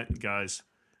that. Guys,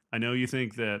 I know you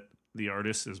think that The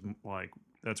Artist is like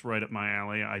that's right up my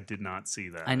alley. I did not see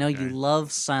that. I know okay? you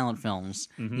love silent films.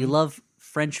 Mhm. You love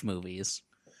French movies.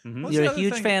 Mhm. What's You're the a other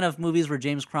huge thing? fan of movies where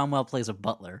James Cromwell plays a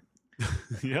butler.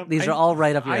 Yep. These are all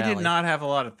right up your I alley. did not have a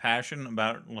lot of passion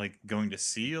about like going to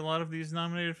see a lot of these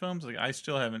nominated films. Like I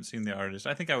still haven't seen The Artist.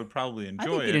 I think I would probably enjoy I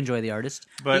think it. you'd enjoy The Artist.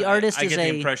 But The Artist I is get the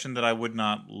a impression that I would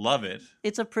not love it.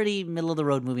 it's a pretty middle of the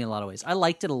road movie in a lot of ways. I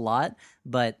liked it a lot,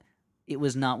 but it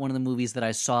was not one of the movies that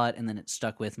I saw it and then it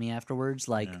stuck with me afterwards.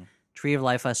 Like No. Tree of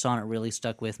Life, I saw and it really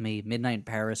stuck with me. Midnight in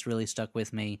Paris really stuck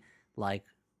with me. Like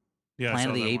Yeah, I Planet saw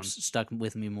of the that Apes stuck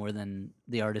with me more than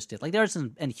The Artist did. Like The Artist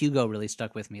and Hugo really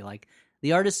stuck with me. Like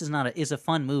The Artist is a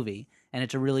fun movie and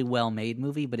it's a really well made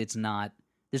movie, but it's not.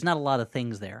 There's not a lot of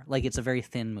things there. Like it's a very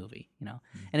thin movie, you know.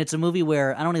 And it's a movie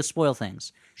where I don't want to spoil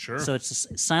things. one. Sure. So it's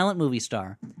a silent movie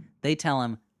star. They tell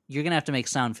him you're gonna have to make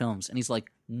sound films, and he's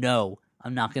like, "No,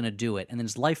 I'm not gonna do it." And then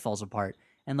his life falls apart.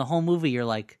 And the whole movie, you're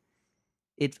like,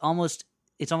 it's almost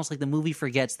like the movie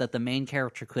forgets that the main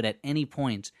character could at any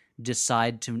point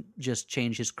decide to just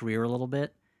change his career a little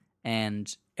bit,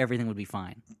 and everything would be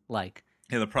fine. Like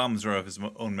Yeah, the problems are of his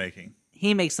own making.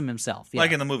 he makes them himself. Yeah.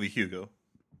 Like in the movie Hugo,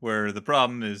 where the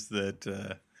problem is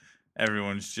that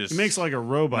everyone's just He makes like a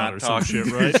robot not or some talking shit,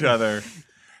 to right? each other,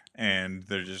 and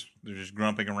they're just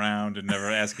grumping around and never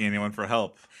asking anyone for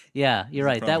help. Yeah, you're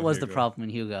right. That problem was with the Hugo. problem in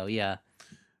Hugo. Yeah.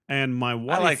 And my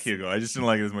wife. I like Hugo. I just didn't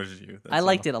like it as much as you. I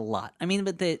liked it a lot. I mean,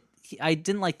 but I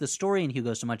didn't like the story in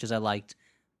Hugo so much as I liked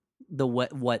the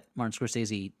what Martin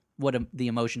Scorsese, the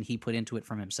emotion he put into it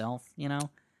from himself, you know,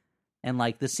 and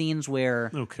like the scenes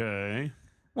where, Okay.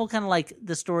 well, kind of like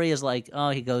the story is like,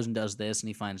 oh, he goes and does this and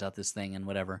he finds out this thing and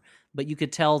whatever, but you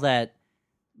could tell that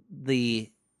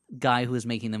the guy who was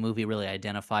making the movie really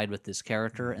identified with this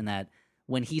character, and that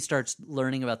when he starts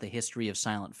learning about the history of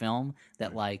silent film,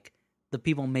 that like the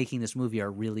people making this movie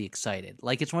are really excited.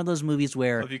 Like it's one of those movies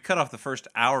where Well, if you cut off the first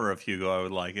hour of Hugo, I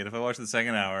would like it. If I watched the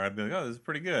second hour, I'd be like, oh, this is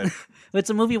pretty good. it's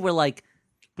a movie where like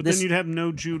But this, then you'd have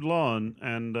no Jude Law and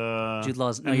Jude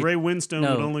Law's no, and you're, Ray Winstone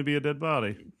no. would only be a dead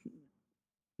body.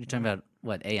 you're talking about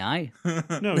what AI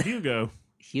No, Hugo.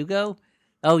 Hugo.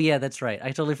 Oh yeah, that's right. I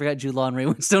totally forgot Jude Law and Ray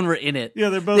Winstone were in it. Yeah,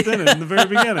 they're both in it in the very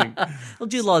beginning. Well,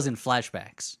 Jude Law's in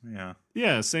flashbacks. Yeah.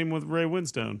 Yeah, same with Ray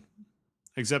Winstone,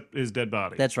 except his dead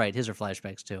body. That's right. His are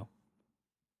flashbacks too.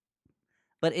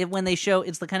 But when they show,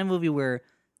 it's the kind of movie where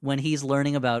when he's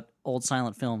learning about old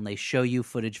silent film, they show you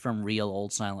footage from real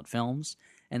old silent films,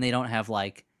 and they don't have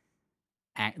like,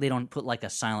 they don't put like a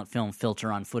silent film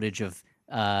filter on footage of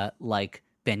like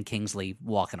Ben Kingsley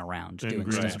walking around Ben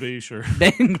doing stuff. Grimsby, sure.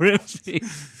 Ben Grimsby,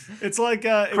 It's like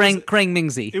Krang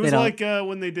Mingsi. It was They don't- like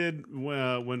when they did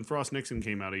when Frost Nixon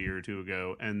came out a year or two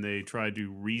ago, and they tried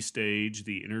to restage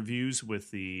the interviews with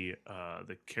the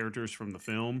characters from the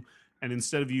film, and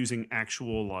instead of using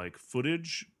actual like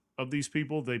footage of these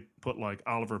people, they put like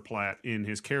Oliver Platt in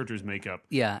his character's makeup.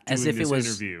 yeah, as doing if it this was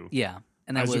interview. Yeah,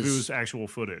 and that as if it was was actual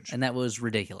footage. and that was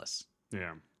ridiculous.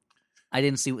 Yeah, I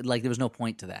didn't see like there was no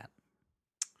point to that.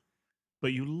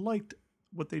 but you liked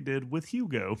what they did with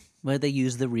Hugo. Where they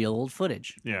used the real old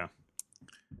footage. Yeah,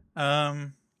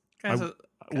 Guys,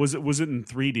 was it in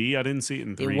 3D? I didn't see it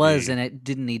in 3D. It was, and it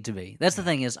didn't need to be. That's the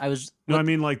thing is, I was. No, I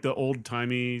mean like the old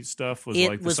timey stuff was It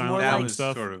like the was more silent that film was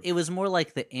stuff. sort of It was more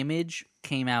like the image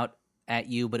came out at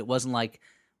you, but it wasn't like,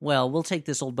 well, we'll take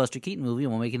this old Buster Keaton movie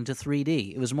and we'll make it into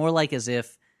 3D. It was more like as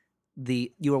if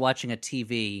you were watching a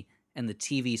TV and the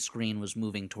TV screen was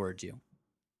moving towards you.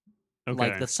 Okay.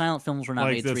 Like the silent films were not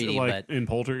like made this, 3D, like but in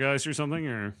Poltergeist or something,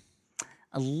 or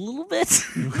a little bit.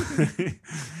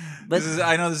 But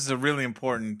I know this is a really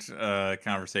important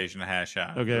conversation to hash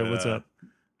out. Okay, but, what's up?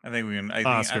 I think we can. I think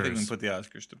we Oscars. can put the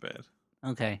Oscars to bed.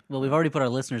 okay, well, we've already put our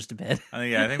listeners to bed. I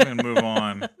think we can move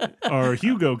on Our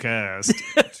Hugo cast.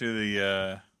 to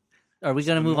the Are we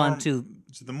going to move on to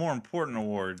the more important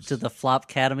awards. the Flop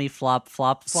Academy Flop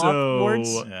So-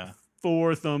 Awards? Yeah.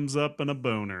 4 thumbs up and a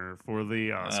boner for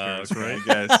the Oscars, Okay, right?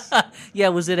 I guess. Yeah,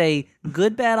 was it a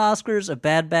good bad Oscars, a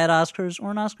bad Oscars, or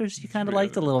an Oscars you kind of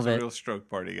liked a little It's bit? a real stroke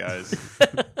party, guys.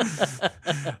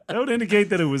 That would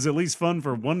indicate that it was at least fun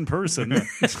for one person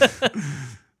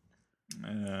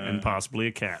and possibly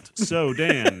a cat. So,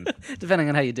 Dan, Depending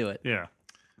on how you do it. yeah.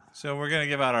 So we're gonna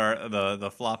give out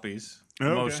the floppies.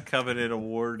 the most coveted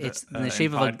award. It's in the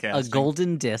shape of a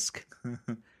golden disc.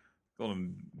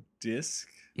 Golden disc?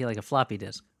 Yeah, like a floppy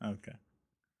disk. Okay.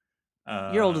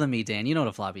 You're older than me, Dan. You know what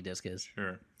a floppy disk is.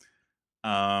 Sure.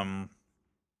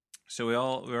 So we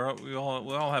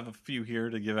all have a few here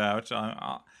to give out.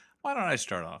 Why don't I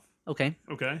start off? Okay.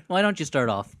 Okay. Why don't you start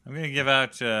off? I'm going to give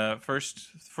out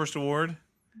first award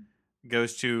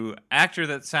goes to actor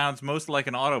that sounds most like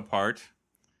an auto part,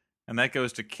 and that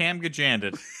goes to Cam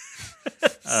Gajandit,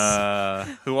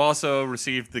 who also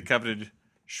received the coveted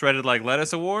Shredded Like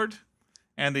Lettuce Award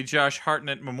and the Josh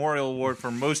Hartnett Memorial Award for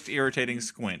Most Irritating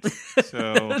Squint.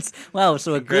 So wow,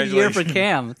 so a good year for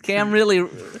Cam. Cam really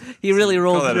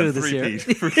rolled through this year.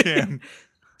 For Cam.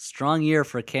 Strong year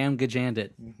for Cam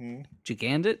Gajandit.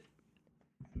 Gigandit?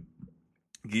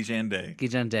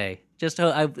 Gijande. Just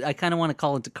I kind of want to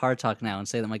call it to car talk now and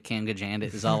say that my Cam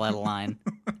Gajandit is all out of line.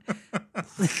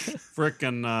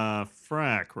 Frickin'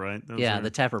 frack, right? Those are...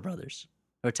 the Tapper brothers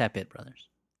or Tappet brothers.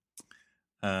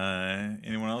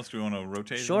 Anyone else? Do we want to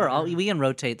rotate? Sure, we can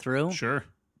rotate through. Sure.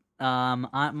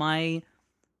 My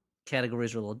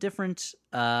categories are a little different.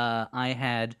 I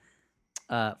had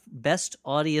best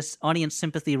audience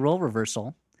sympathy role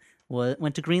reversal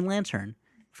went to Green Lantern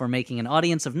for making an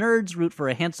audience of nerds root for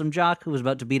a handsome jock who was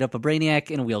about to beat up a brainiac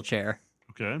in a wheelchair.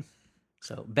 Okay.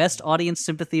 So best audience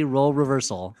sympathy role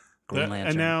reversal. Green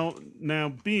Lantern. And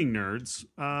now being nerds,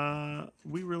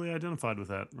 we really identified with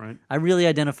that, right? I really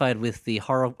identified with the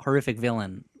horrific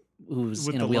villain who's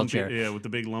in a wheelchair. With the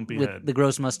big lumpy with head. The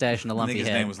gross mustache and a lumpy I think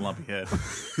head. His name was Lumpy Head.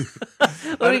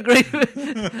 What a great a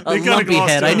lumpy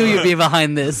head. I knew you'd be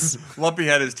behind this. Lumpy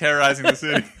Head is terrorizing the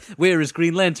city. Where is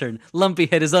Green Lantern? Lumpy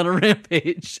Head is on a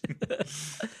rampage.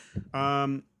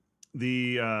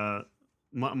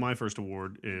 My first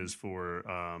award is for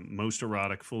most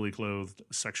erotic, fully clothed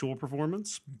sexual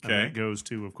performance. Okay. And that goes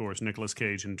to, of course, Nicolas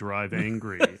Cage in Drive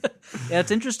Angry. Yeah,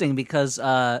 it's interesting because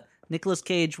Nicolas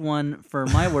Cage won for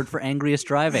my award for angriest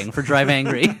driving for Drive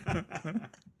Angry.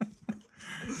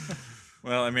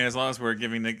 Well, I mean, as long as we're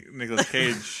giving Nicolas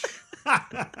Cage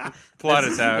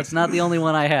plaudits out. It's not the only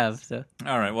one I have. So.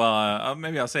 All right, well,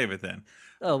 maybe I'll save it then.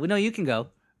 Oh, no, you can go.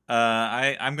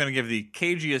 I'm going to give the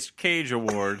Cagiest Cage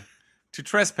Award to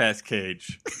Trespass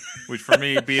Cage, which for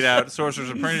me beat out Sorcerer's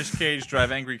Apprentice Cage, Drive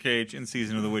Angry Cage, and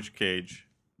Season of the Witch Cage.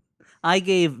 I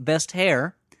gave Best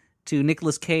Hair to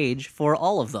Nicolas Cage for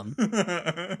all of them.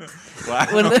 Wow.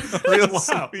 Real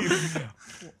sweet.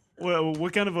 Well,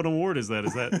 what kind of an award is that?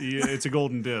 It's a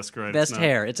golden disc, right? Best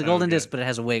hair. It's a golden disc, but it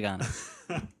has a wig on it.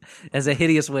 It has a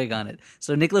hideous wig on it.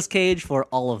 So Nicolas Cage for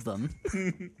all of them.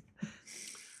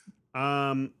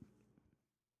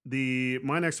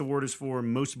 My next award is for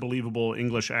most believable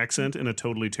English accent in a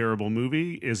totally terrible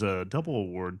movie. Is a double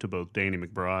award to both Danny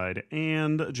McBride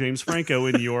and James Franco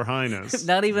in Your Highness.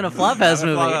 Not even a Flophouse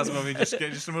movie. Flophouse movie,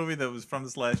 just a movie that was from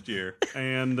this last year,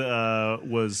 and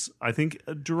was I think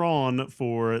drawn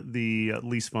for the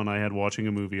least fun I had watching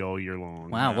a movie all year long.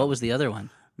 Wow, what was the other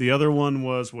one? The other one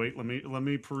was let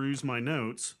me peruse my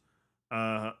notes.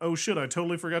 Oh shit! I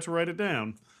totally forgot to write it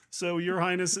down. So Your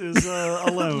Highness is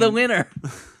alone. The winner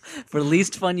for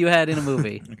least fun you had in a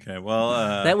movie. Okay, well,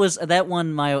 that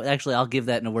one. Actually, I'll give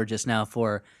that an award just now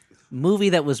for movie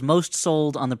that was most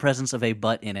sold on the presence of a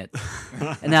butt in it.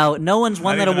 Now, no one's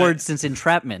won that award since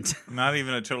Entrapment. Not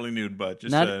even a totally nude butt,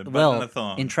 just a butt and a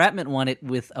thong. Entrapment won it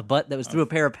with a butt that was through a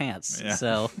pair of pants. Yeah.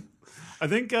 So. I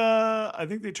think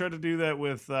they tried to do that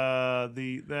with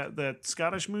that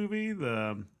Scottish movie.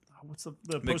 What's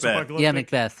the post-apocalyptic? Yeah,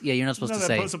 Macbeth. Yeah, you're not supposed to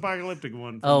say. That post-apocalyptic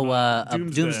one.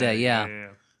 Doomsday. Yeah,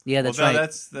 that's right.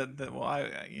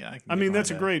 I mean, that's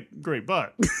a great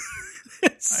butt.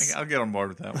 I'll get on board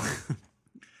with that one.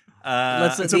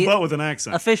 It's a butt with an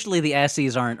accent. Officially, the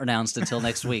Assies aren't announced until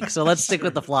next week, so let's stick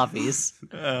with the Floppies.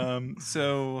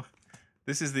 So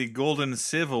this is the Golden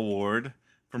Civ Award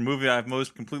for movie I've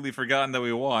most completely forgotten that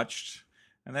we watched,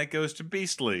 and that goes to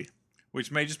Beastly,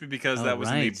 which may just be because that was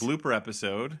in the blooper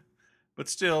episode. But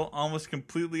still, almost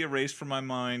completely erased from my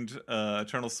mind,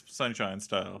 Eternal Sunshine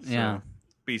style. So, yeah.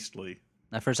 Beastly.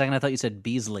 For a second, I thought you said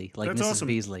Beasley, like That's Mrs. awesome.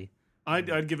 Beasley.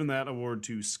 I'd given that award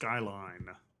to Skyline.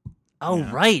 Oh, yeah.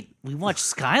 Right. We watched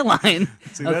Skyline.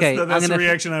 See, that's the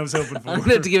reaction I was hoping for. I'm going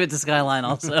to have to give it to Skyline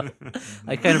also.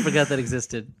 I kind of forgot that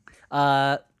existed.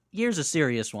 Here's a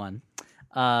serious one.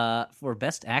 For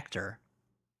Best Actor,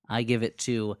 I give it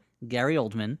to Gary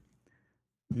Oldman.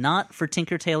 Not for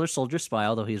Tinker Tailor Soldier Spy,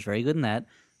 although he was very good in that,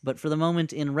 but for the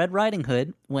moment in Red Riding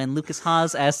Hood when Lucas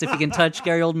Haas asks if he can touch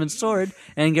Gary Oldman's sword,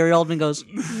 and Gary Oldman goes,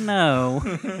 no.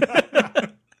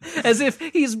 As if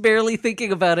he's barely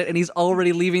thinking about it and he's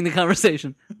already leaving the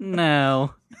conversation.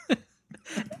 No.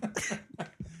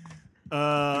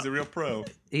 He's a real pro.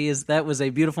 That was a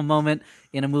beautiful moment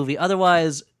in a movie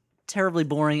otherwise terribly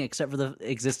boring, except for the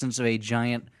existence of a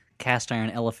giant cast iron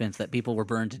elephant that people were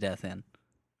burned to death in.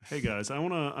 Hey guys, I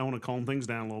wanna calm things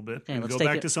down a little bit Okay, and let's go take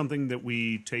back it- to something that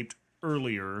we taped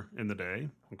earlier in the day.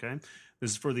 Okay,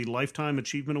 this is for the Lifetime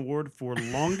Achievement Award for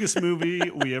longest movie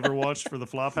we ever watched for the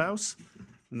Flophouse,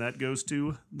 and that goes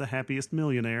to The Happiest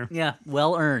Millionaire. Yeah,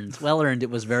 well earned. Well earned. It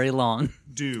was very long.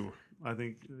 Due, I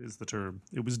think is the term.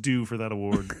 It was due for that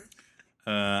award.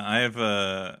 I have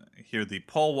here the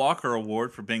Paul Walker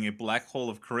Award for being a black hole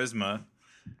of charisma,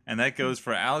 and that goes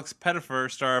for Alex Pettyfer,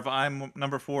 star of I'm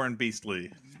Number 4 and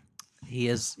Beastly. He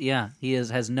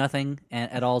has nothing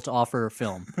at all to offer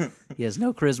film. He has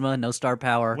no charisma, no star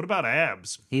power. What about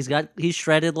abs? He's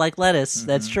shredded like lettuce.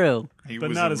 That's true. He But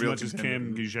was not a as real much as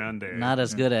contender. Cam Gujande. Not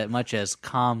as good at much as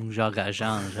Kam Jaga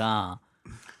Jean Jean.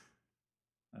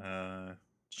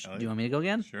 Do you want me to go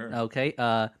again? Sure. Okay.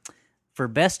 For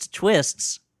best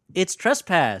twists, it's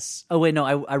Trespass. Oh wait, no,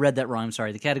 I read that wrong. I'm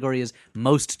sorry. The category is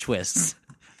most twists,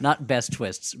 not best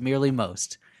twists, merely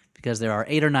most, because there are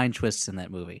 8 or 9 twists in that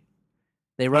movie.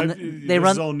 They run. This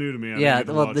is all new to me. I Yeah, didn't get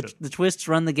to well, watch the twists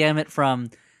run the gamut from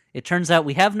it turns out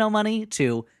we have no money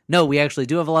to no, we actually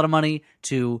do have a lot of money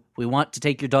to we want to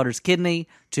take your daughter's kidney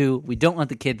to we don't want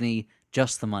the kidney,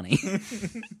 just the money.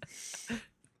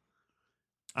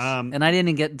 And I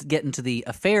didn't get into the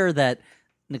affair that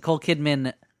Nicole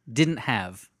Kidman didn't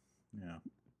have.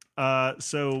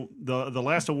 So the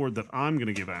last award that I'm going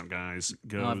to give out, guys,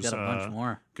 goes I've got a bunch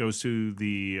more. Goes to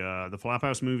the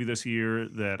Flophouse movie this year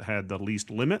that had the least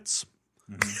limits,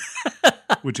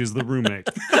 which is The Roommate.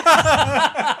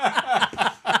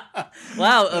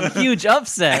 Wow, a huge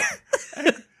upset.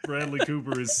 Bradley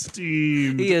Cooper is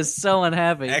steamed. He is so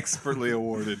unhappy. Expertly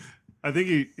awarded. I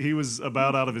think he was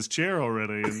about out of his chair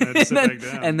already and had to sit back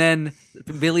down. And then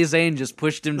Billy Zane just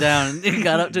pushed him down and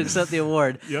got up to accept the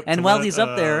award. Yep, and to while let, he's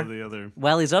up there, the other.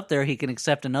 while he's up there, he can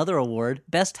accept another award,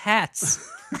 Best Hats.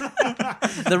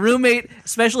 The Roommate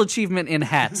Special Achievement in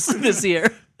Hats this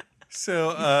year.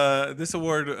 So this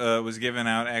award was given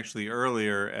out actually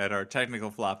earlier at our Technical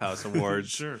Flophouse Awards,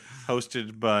 Sure.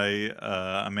 hosted by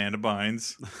Amanda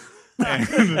Bynes.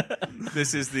 And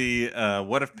this is the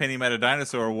What If Penny Met a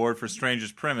Dinosaur Award for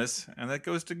Strangest Premise, and that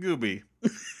goes to Gooby,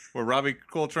 where Robbie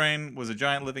Coltrane was a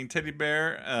giant living teddy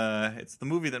bear. It's the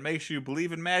movie that makes you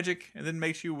believe in magic and then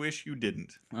makes you wish you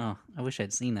didn't. Oh, I wish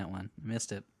I'd seen that one. I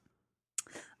missed it.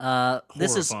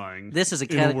 Horrifying. This is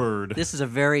in a word. This is a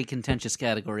very contentious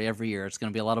category every year. It's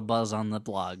going to be a lot of buzz on the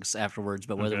blogs afterwards,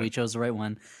 but whether Okay. we chose the right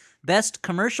one. Best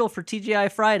commercial for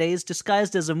TGI Fridays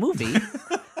disguised as a movie.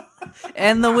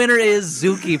 And the winner is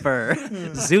Zookeeper.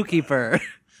 Zookeeper.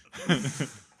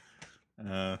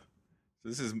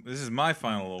 This is my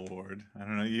final award. I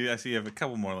don't know. I see you have a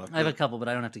couple more left. I have a couple, but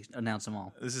I don't have to announce them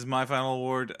all. This is my final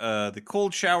award. The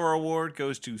Cold Shower Award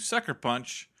goes to Sucker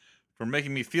Punch for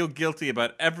making me feel guilty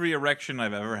about every erection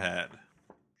I've ever had.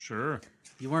 Sure.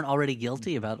 You weren't already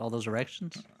guilty about all those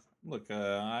erections? Look,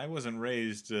 I wasn't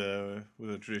raised with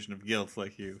a tradition of guilt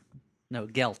like you. No,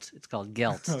 Gelt. It's called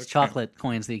Gelt. It's Okay. chocolate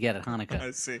coins that you get at Hanukkah.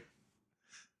 I see.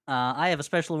 I have a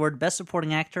special award, Best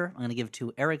Supporting Actor. I'm going to give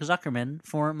to Eric Zuckerman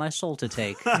for My Soul to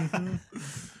Take. We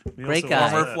Great also guy.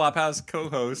 watched Former that. Flophouse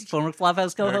co-host. Former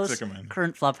Flophouse co-host, Zuckerman.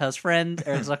 current Flophouse friend,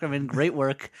 Eric Zuckerman. Great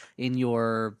work in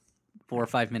your 4 or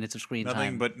 5 minutes of screen Nothing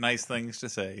time. but nice things to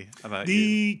say about you.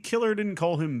 The killer didn't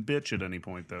call him bitch at any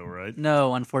point, though, right?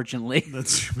 No, unfortunately.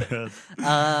 That's too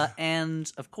bad. And,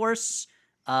 of course,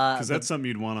 Because that's something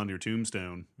you'd want on your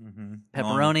tombstone.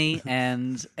 pepperoni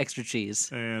and extra cheese.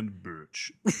 And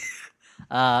bitch.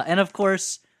 And, of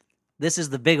course, this is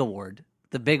the big award.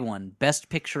 The big one. Best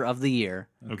Picture of the Year.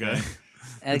 Okay.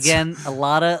 And again, a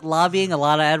lot of lobbying, a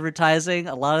lot of advertising,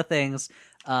 a lot of things.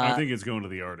 I think it's going to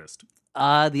the artist.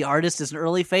 The artist is an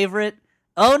early favorite.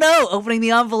 Oh no! Opening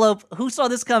the envelope. Who saw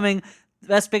this coming?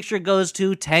 Best Picture goes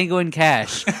to Tango and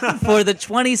Cash. For the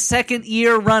 22nd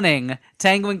year running,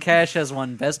 Tango and Cash has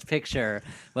won Best Picture.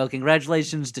 Well,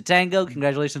 congratulations to Tango,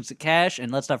 congratulations to Cash,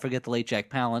 and let's not forget the late Jack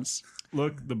Palance.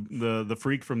 Look, the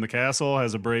freak from the castle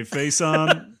has a brave face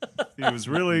on. He was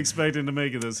really expecting to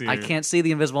make it this year. I can't see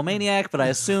the Invisible Maniac, but I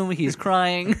assume he's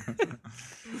crying.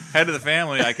 Head of the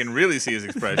family, I can really see his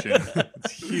expression.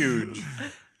 It's huge.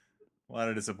 A lot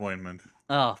of disappointment.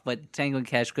 Oh, but Tango and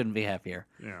Cash couldn't be happier.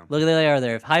 Yeah. Look, there they are.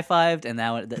 They've high-fived, and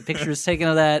now the picture is taken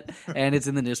of that, and it's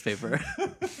in the newspaper.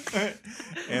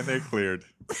 And they're cleared.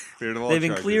 Cleared of all They've been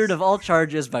charges. cleared of all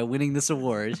charges by winning this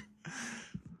award.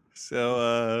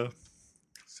 So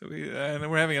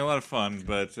we're having a lot of fun,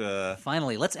 but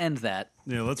Finally, let's end that.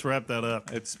 Yeah, let's wrap that up.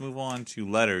 let's move on to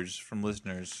letters from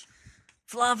listeners.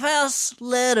 Flophouse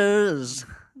letters.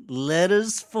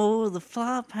 Letters for the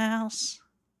Flophouse.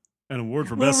 An award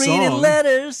for We're best reading song.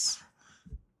 letters.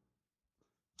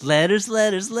 Letters,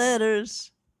 letters,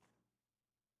 letters.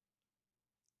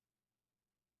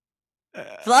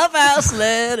 Flophouse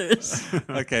letters.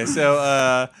 Okay,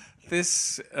 so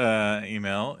this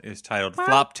email is titled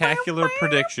Floptacular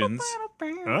Predictions.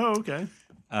 Oh, okay.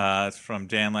 It's from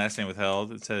Dan, last name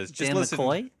withheld. It says, just Dan listen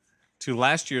McCoy? to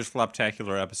last year's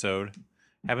Floptacular episode.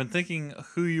 Have been thinking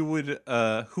who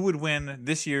would win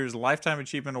this year's Lifetime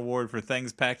Achievement Award for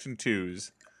Things Packed in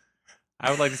Twos. I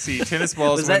would like to see tennis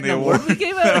balls Was win that the an award. award we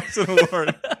gave out? That's an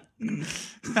award.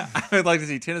 I would like to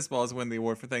see tennis balls win the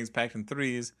award for Things Packed in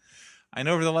Threes. I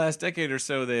know over the last decade or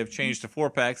so they have changed to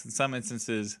 4-packs in some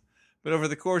instances, but over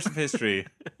the course of history,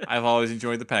 I've always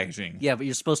enjoyed the packaging. Yeah, but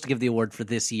you're supposed to give the award for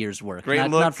this year's work, Great not,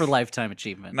 look. not for lifetime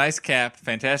achievement. Nice cap,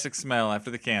 fantastic smell after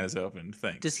the can is opened.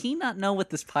 Thanks. Does he not know what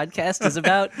this podcast is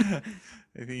about?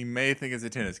 He may think it's a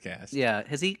tennis cast. Yeah,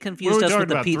 has he What confused are we us with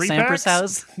the talking Pete about, Sampras 3-packs?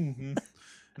 house?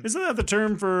 Isn't that the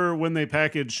term for when they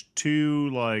package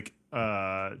two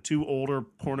older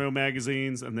porno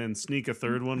magazines and then sneak a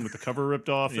third one with the cover ripped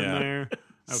off in Yeah. there?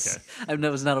 Okay. I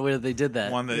was not aware that they did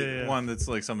that. One Yeah. that's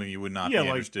like something you would not Yeah, be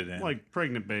like interested in. like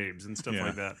pregnant babes and stuff Yeah.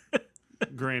 like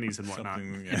that. Grannies and whatnot.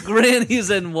 Something, yeah. Grannies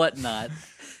and whatnot.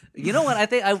 You know what? I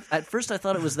think at first I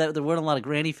thought it was that there weren't a lot of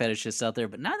granny fetishists out there,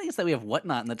 but now I think it's that we have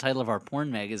whatnot in the title of our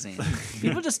porn magazine.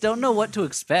 People just don't know what to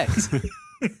expect.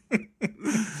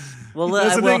 Well,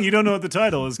 That's the thing, you don't know what the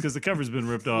title is because the cover's been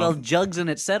ripped off. well, Jugs and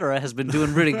etc. has been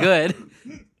doing pretty good.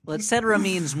 Well, etc.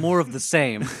 means more of the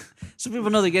same, so people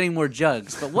know they're getting more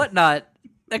jugs. But whatnot,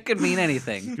 that could mean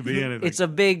anything. Could be anything. It's a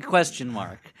big question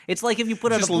mark. It's like if you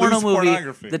put out a Just porno loose movie,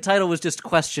 pornography. the title was just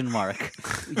question mark.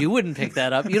 You wouldn't pick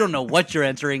that up. You don't know what you're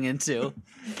entering into.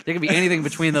 There could be anything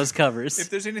between those covers. If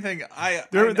there's anything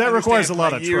That requires a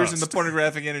lot of years in the trust.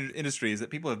 pornographic industry is that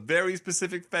people have very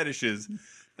specific fetishes,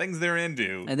 things they're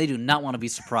into. And they do not want to be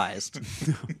surprised.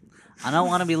 I don't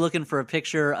want to be looking for a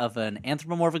picture of an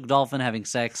anthropomorphic dolphin having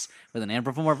sex with an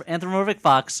anthropomorphic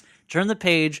fox. Turn the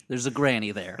page, there's a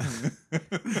granny there.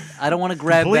 I don't want to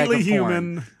grab back completely a porn.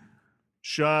 human,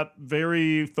 shot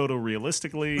very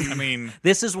photorealistically. I mean,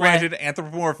 This is why granted,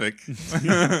 anthropomorphic.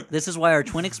 this is why our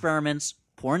twin experiments,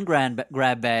 porn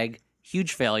grab bag,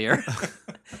 huge failure,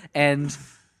 and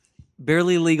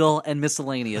barely legal and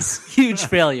miscellaneous, huge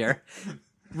failure.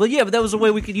 Well, yeah, but that was a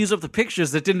way we could use up the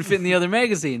pictures that didn't fit in the other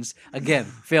magazines. Again,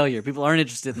 failure. People aren't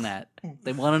interested in that.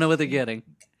 They want to know what they're getting.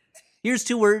 Here's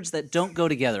two words that don't go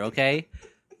together, okay?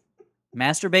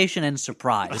 Masturbation and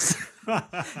surprise.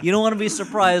 You don't want to be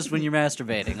surprised when you're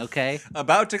masturbating, okay?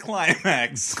 About to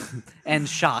climax. And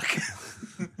shock.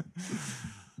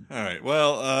 All right.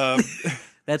 Well,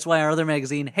 That's why our other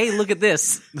magazine, hey, look at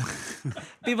this.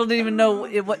 People didn't even know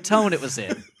what tone it was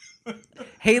in.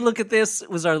 Hey, look at this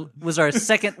was our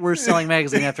second worst selling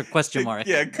magazine after question mark.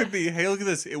 yeah, it could be. Hey, look at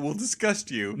this. It will disgust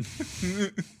you.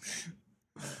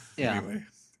 Yeah.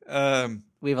 Anyway,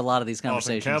 We have a lot of these Often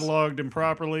conversations. cataloged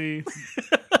improperly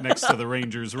next to the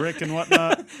Rangers Rick and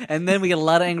whatnot. And then we get a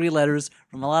lot of angry letters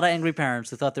from a lot of angry parents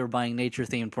who thought they were buying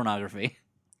nature-themed pornography.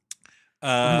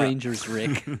 Rangers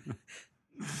Rick.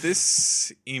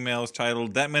 this email is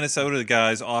titled "That Minnesota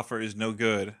guy's offer is no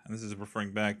good," and this is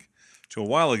referring back to a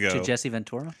while ago. To Jesse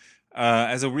Ventura.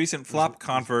 As a recent flop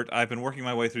convert, I've been working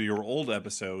my way through your old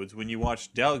episodes. When you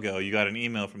watched Delgo, you got an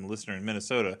email from a listener in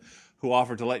Minnesota who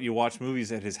offered to let you watch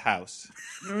movies at his house.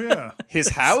 Oh, yeah. His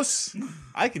house?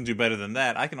 I can do better than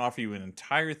that. I can offer you an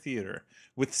entire theater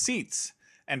with seats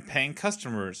and paying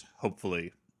customers,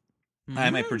 hopefully. I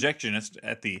am a projectionist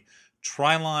at the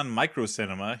Trilon Micro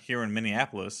Cinema here in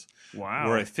Minneapolis. Wow.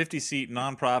 We're a 50-seat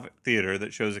nonprofit theater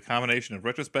that shows a combination of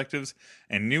retrospectives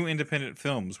and new independent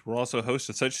films. We're also host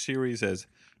of such series as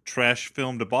Trash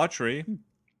Film Debauchery,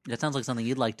 That sounds like something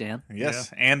you'd like, Dan.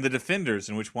 yes, and The Defenders,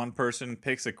 in which one person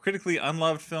picks a critically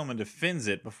unloved film and defends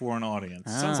it before an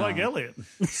audience. Sounds like Elliot.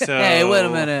 So, Hey, wait a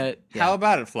minute. How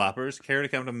about it, floppers? Care to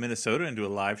come to Minnesota and do a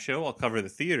live show? I'll cover the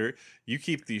theater. You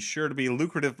keep the sure-to-be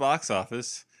lucrative box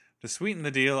office. To sweeten the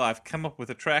deal, I've come up with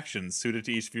attractions suited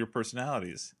to each of your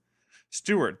personalities.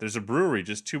 Stuart, there's a brewery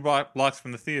just 2 blocks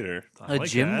from the theater. I A like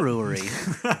gym that. brewery.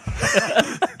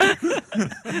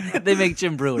 They make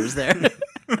gym brewers there.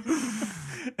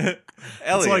 Elliot,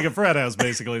 It's like a frat house,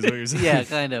 basically, is what you're saying. Yeah,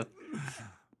 kind of.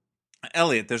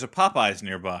 Elliot, there's a Popeyes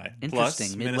nearby. Plus,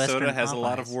 Interesting. Minnesota Midwestern has a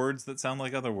lot of Popeyes. words that sound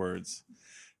like other words.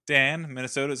 Dan,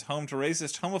 Minnesota's home to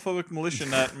racist, homophobic militia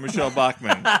nut Michelle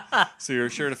Bachmann. So you're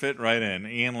sure to fit right in.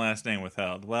 Ian, last name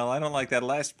withheld. Well, I don't like that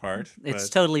last part. It but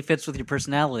totally fits with your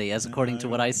personality, as according to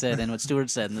what I said and what Stuart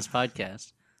said in this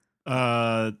podcast.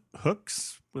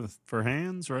 Hooks for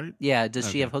hands, right? Yeah, does she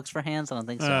Okay. have hooks for hands? I don't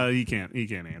think so. He can't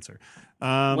answer.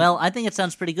 Well, I think it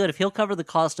sounds pretty good. If he'll cover the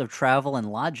cost of travel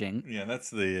and lodging, Yeah, that's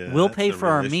the. we'll that's pay the for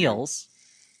real our issue. meals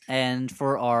and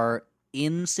for our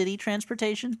in-city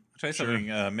transportation. I'll tell you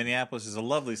something. Minneapolis is a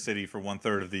lovely city for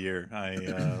 1/3 of the year. I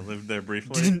lived there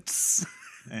briefly,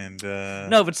 and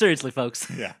No, but seriously, folks.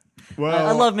 yeah. Well,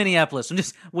 I love Minneapolis. I'm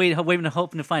just hoping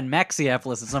to find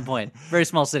Maxiapolis at some point. Very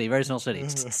small city. Very small city.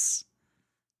 as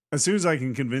soon as I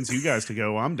can convince you guys to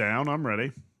go, I'm down. I'm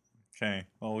ready. Okay.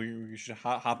 Well, you should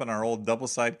hop in our old double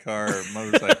sidecar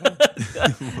motorcycle.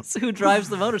 So who drives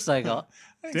the motorcycle?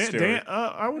 Thanks, Stuart. Dan,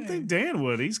 I would think Dan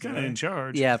would. He's kind of in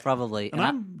charge. Yeah, probably. And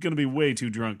I'm going to be way too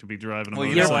drunk to be driving a Well,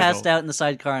 motorcycle. You're passed out in the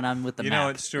sidecar, and I'm with the You map know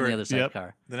what, Stuart? in the other Yep.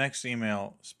 sidecar. The next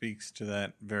email speaks to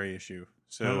that very issue.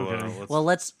 So Okay. Well,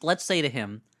 let's say to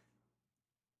him,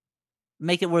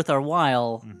 make it worth our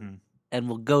while, Mhm. and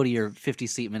we'll go to your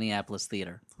 50-seat Minneapolis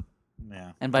theater.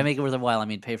 Yeah. And by make it worth our while, I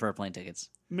mean pay for our plane tickets.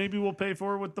 Maybe we'll pay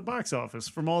for it with the box office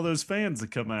from all those fans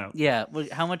that come out. Yeah,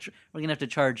 how much we're gonna have to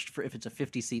charge for if it's a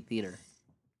 50-seat theater?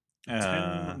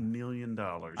 $10 million. I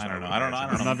don't know. would I don't know. imagine. I don't know.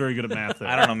 I'm not very good at math. There.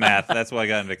 I don't know math. That's why I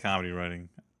got into comedy writing.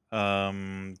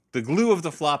 The glue of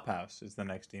the Flophouse is the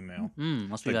next email.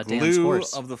 Must be The about Dan's glue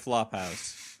horse. of the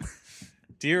Flophouse.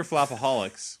 Dear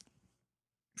Flopaholics,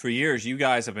 for years you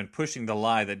guys have been pushing the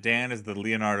lie that Dan is the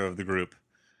Leonardo of the group,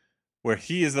 where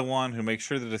he is the one who makes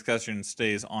sure the discussion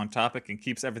stays on topic and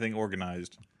keeps everything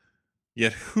organized.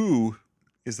 Yet who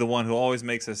is the one who always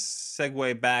makes a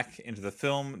segue back into the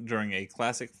film during a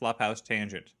classic Flophouse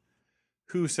tangent?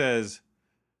 Who says,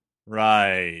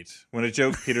 right, when a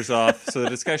joke peters off so the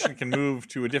discussion can move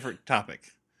to a different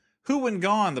topic? Who, when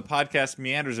gone, the podcast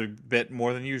meanders a bit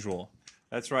more than usual?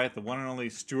 That's right, the one and only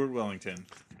Stuart Wellington.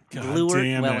 Bluart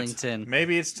damn it. Wellington.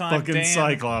 Maybe it's time Fucking Dan...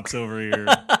 Cyclops over here.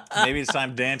 Maybe it's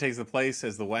time Dan takes the place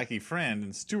as the wacky friend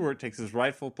and Stuart takes his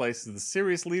rightful place as the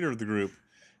serious leader of the group,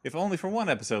 if only for one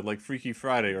episode like Freaky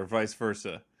Friday or vice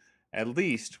versa. At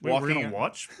least Wait, walking... we're going to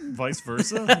watch vice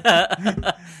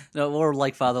versa? No, or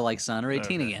like father, like son, or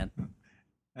 18 Okay. again.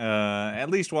 At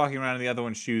least walking around in the other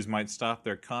one's shoes might stop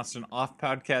their constant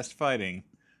off-podcast fighting.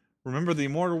 Remember the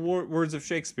immortal words of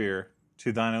Shakespeare,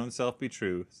 to thine own self be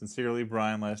true. Sincerely,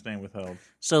 Brian, last name withheld.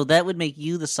 So that would make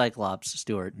you the Cyclops,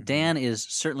 Stuart. Dan is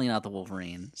certainly not the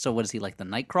Wolverine. So what is he, like the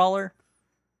Nightcrawler?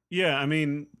 Yeah, I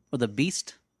mean, Or the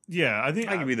Beast? yeah, I think...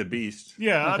 I could be the Beast.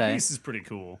 Yeah, Okay. Beast is pretty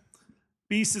cool.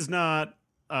 Beast is not,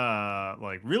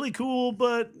 like, really cool,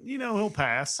 but, you know, he'll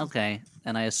pass. Okay.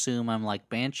 And I assume I'm like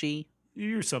Banshee?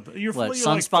 You're something. You're What, you're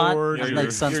like Sunspot? Ford, I'm you're-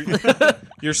 like you're-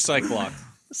 You're Cyclops.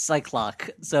 Cyclock.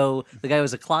 So the guy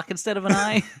was a clock instead of an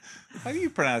eye? How do you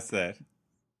pronounce that?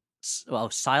 Well,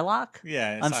 Psylocke?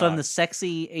 Yeah, I'm some the Psylocke.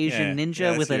 sexy Asian Yeah, ninja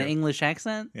yeah, with that's an you. English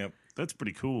accent? Yep. That's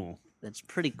pretty cool. That's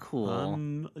pretty cool.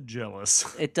 I'm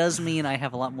jealous. It does mean I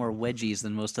have a lot more wedgies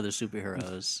than most other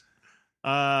superheroes.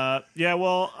 Yeah,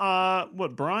 well,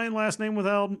 what, Brian, last name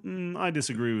withheld? I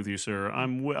disagree with you, sir.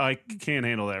 I can't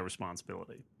handle that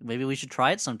responsibility. Maybe we should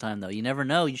try it sometime, though. You never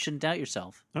know. You shouldn't doubt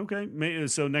yourself. Okay,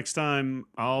 so next time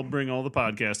I'll bring all the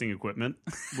podcasting equipment,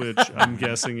 which I'm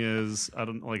guessing is, I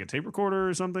don't like a tape recorder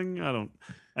or something. I don't,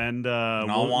 and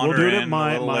And I'll we'll wander do it in at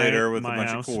my a little later with a my bunch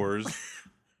house. of cores.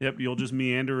 Yep, you'll just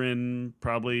meander in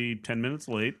probably 10 minutes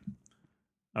late,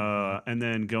 and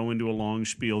then go into a long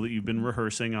spiel that you've been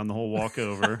rehearsing on the whole walk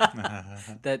over.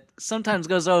 That sometimes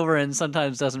goes over and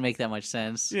sometimes doesn't make that much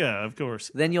sense. Yeah, of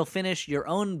course. Then you'll finish your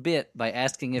own bit by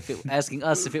asking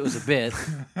us if it was a bit.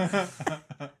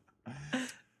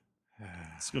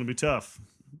 It's going to be tough,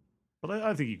 but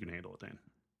I think you can handle it, Dan.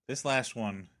 This last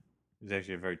one is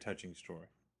actually a very touching story.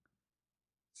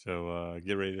 So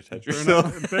get ready to touch Better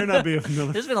yourself. not, better not be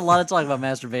another. There's been a lot of talk about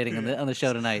masturbating on the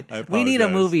show tonight. I We need a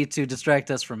apologize. movie to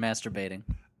distract us from masturbating.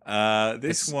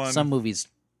 This one... Some movies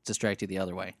distract you the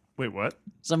other way. Wait, what?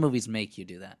 Some movies make you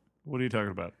do that. What are you talking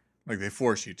about? Like they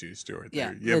force you to, Stuart.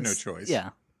 Yeah, You have no it's- choice. Yeah,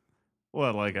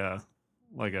 What, like a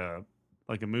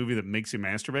movie that makes you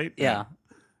masturbate? yeah.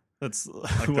 That's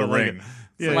Like The well, Ring.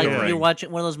 Yeah, Like yeah. you're watching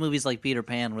one of those movies like Peter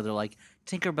Pan where they're like,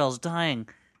 Tinkerbell's dying.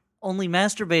 Only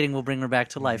masturbating will bring her back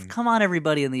to life. Come on,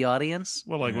 everybody in the audience.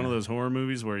 Well, like one of those horror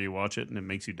movies where you watch it and it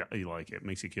makes you die, it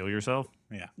makes you kill yourself.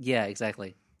 Yeah,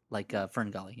 exactly. Like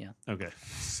Fern Gully, yeah. Okay.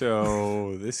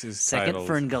 So this is Second titled,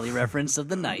 Fern Gully reference of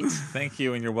the night. Thank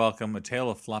you and you're welcome, A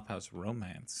Tale of Flophouse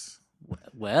Romance.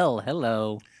 Well,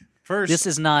 hello. First, This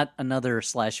is not another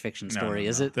slash fiction No, story, no,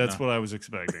 is no. it? That's what I was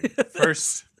expecting.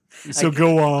 first, So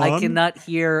go on. I cannot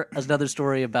hear another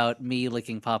story about me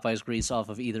licking Popeye's grease off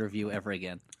of either of you ever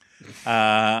again.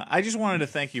 I just wanted to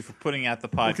thank you for putting out the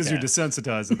podcast. Because you're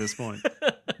desensitized at this point.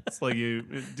 It's like you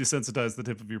desensitize the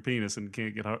tip of your penis and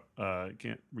can't get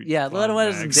reach. Yeah, why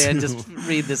doesn't mags. Dan just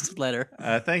read this letter?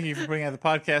 Thank you for bringing out the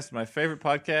podcast, my favorite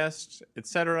podcast,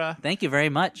 etc. Thank you very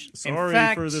much. Sorry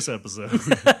fact- for this episode.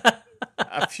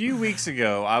 A few weeks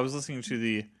ago, I was listening to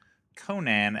the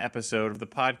Conan episode of the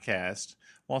podcast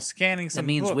while scanning some That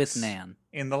means books with Nan.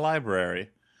 in the library.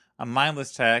 A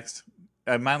mindless task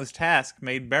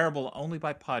made bearable only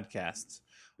by podcasts.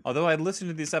 Although I'd listened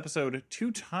to this episode 2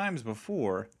 times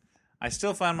before, I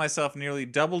still found myself nearly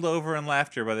doubled over in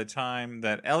laughter by the time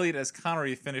that Elliot S.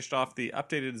 Connery finished off the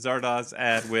updated Zardoz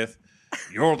ad with,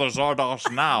 "You're the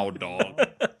Zardoz now, dog."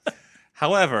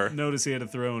 However, Notice he had to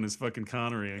throw in his fucking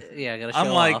Connery. Yeah, I gotta show off.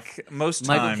 unlike most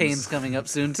Michael times, Caine's coming up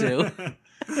soon too.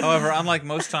 however, unlike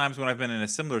most times when I've been in a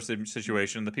similar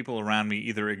situation, the people around me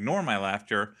either ignore my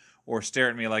laughter or stare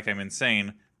at me like I'm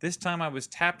insane. This time I was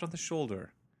tapped on the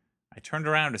shoulder. I turned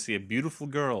around to see a beautiful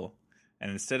girl,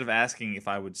 and instead of asking if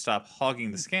I would stop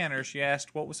hogging the scanner, she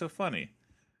asked what was so funny.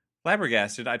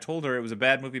 Flabbergasted, I told her it was a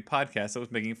bad movie podcast that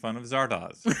was making fun of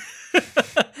Zardoz.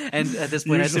 And at this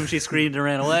point, I assume she screamed and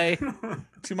ran away.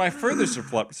 To my further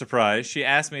surprise, she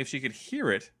asked me if she could hear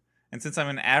it, and since I'm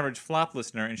an average Flop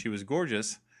listener and she was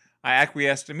gorgeous, I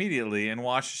acquiesced immediately and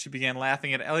watched as she began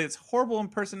laughing at Elliot's horrible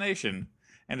impersonation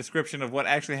and description of what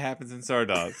actually happens in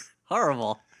Zardoz.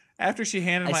 Horrible. After she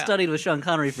handed I my studied with Sean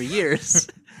Connery for years.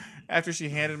 After she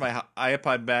handed my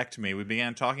iPod back to me, we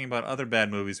began talking about other bad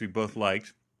movies we both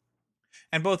liked,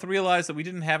 and both realized that we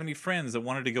didn't have any friends that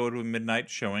wanted to go to a midnight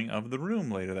showing of The Room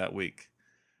later that week.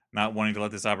 Not wanting to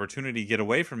let this opportunity get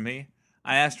away from me,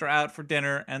 I asked her out for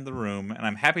dinner and The Room, and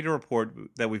I'm happy to report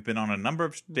that we've been on a number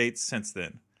of dates since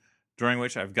then, during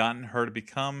which I've gotten her to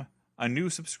become a new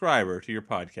subscriber to your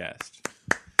podcast.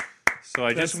 So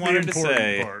I That's just wanted the to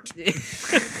important say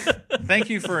part. thank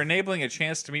you for enabling a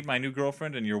chance to meet my new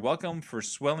girlfriend, and you're welcome for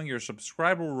swelling your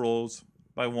subscriber rolls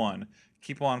by 1.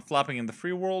 Keep on flopping in the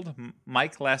free world.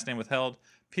 Mike, last name withheld.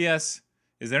 P.S.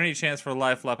 Is there any chance for a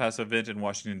live Flophouse event in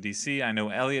Washington, D.C.? I know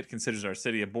Elliot considers our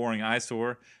city a boring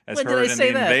eyesore, as When did heard I in say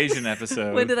the that? Invasion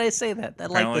episode. When did I say that? I like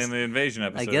Apparently this. in the Invasion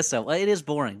episode. I guess so. Well, it is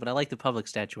boring, but I like the public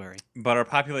statuary. But our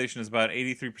population is about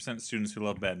 83% students who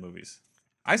love bad movies.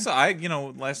 When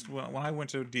I went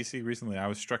to D.C. recently, I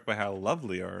was struck by how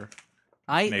lovely our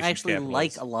I nation's actually capital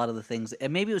like is. a lot of the things,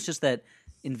 and maybe it was just that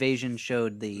Invasion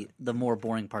showed the more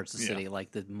boring parts of the Yeah. city,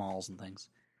 like the malls and things,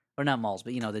 or not malls,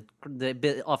 but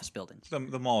the office buildings. the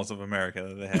malls of America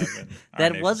that they have. In our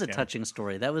That nation's was a capital. touching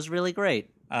story. That was really great.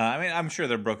 I'm sure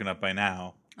they're broken up by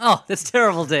now. Oh, that's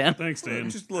terrible, Dan. Thanks, Dan.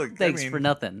 Just look. Thanks for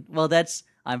nothing. Well,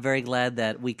 I'm very glad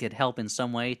that we could help in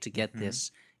some way to get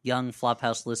this young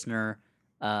Flophouse listener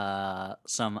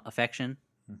some affection.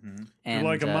 Mm-hmm. And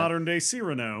You're like a modern day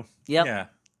Cyrano. Yep, Yeah.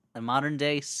 a modern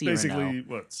day Cyrano. Basically,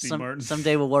 what, Steve Martin?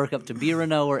 Someday we'll work up to B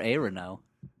Renault or A Renault.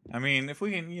 I mean, if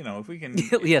we can,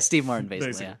 Yeah, Steve Martin, basically.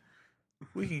 Basically. Yeah.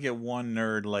 if we can get one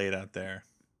nerd laid out there,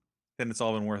 then it's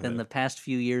all been worth Then it. the past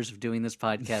few years of doing this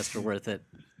podcast are worth it.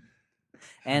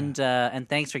 And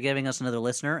thanks for giving us another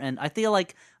listener. And I feel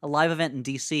like a live event in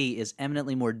DC is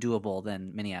eminently more doable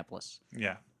than Minneapolis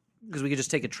Yeah, because we could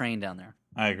just take a train down there.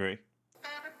 I agree.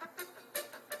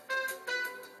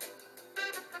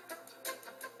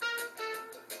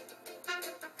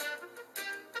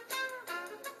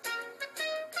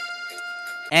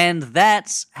 And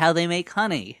that's how they make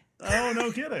honey. Oh,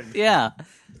 no kidding. Yeah.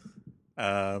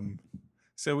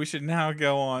 So we should now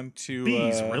go on to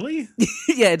Bees, really?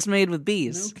 Yeah, it's made with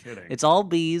bees. No kidding. It's all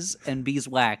bees and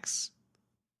beeswax.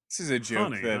 This is a joke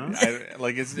Funny, that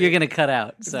it's You're going to cut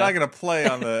out. it's So. not going to play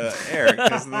on the air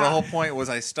because the whole point was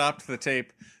I stopped the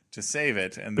tape to save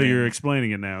it, and But then you're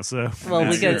explaining it now, so Well,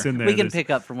 we it's in can there. we can There's- pick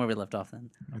up from where we left off then.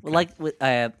 Well, like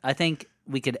I think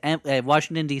we could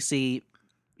Washington D.C.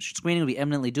 screening would be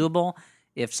eminently doable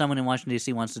if someone in Washington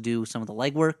D.C. wants to do some of the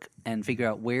legwork and figure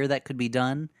out where that could be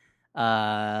done.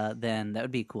 Then that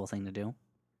would be a cool thing to do.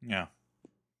 yeah.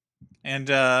 And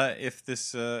if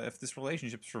this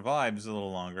relationship survives a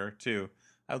little longer too,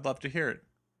 I'd love to hear it.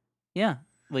 Yeah.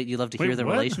 Wait, you love to Wait, hear the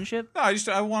what? relationship? No,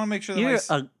 I want to make sure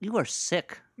that You are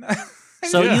sick.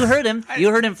 So Yeah. you heard him.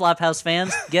 You heard him, Flophouse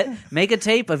fans. Make a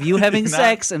tape of you having not-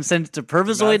 sex and send it to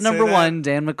Pervisoid not say that. #1,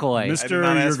 Dan McCoy. I did Mr.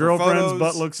 not Your ask for girlfriend's photos.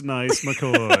 butt looks nice,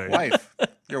 McCoy. wife.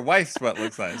 Your wife's butt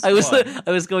looks nice. I was Come on.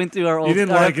 I was going through our old. You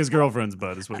didn't our- like his girlfriend's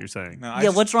butt, is what you're saying. No, Yeah,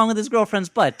 what's wrong with his girlfriend's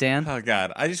butt, Dan? Oh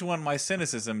God! I just want my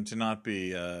cynicism to not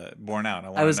be borne out.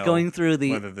 I was know going through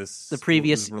whether this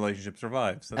previous- this relationship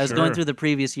survives. I was Sure. going through the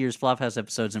previous year's Flophouse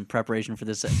episodes in preparation for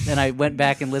this, and I went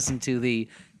back and listened to the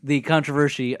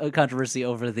controversy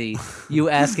over the you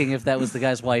asking if that was the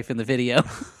guy's wife in the video.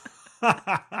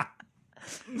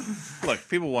 Look,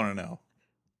 people want to know.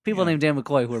 People named Dan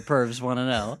McCoy who are pervs want to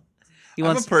know.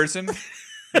 I'm a person.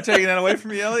 You're taking that away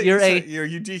from me, Elliot? You're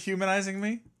you dehumanizing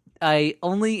me?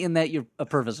 Only in that you're a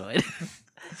pervisoid.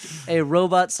 A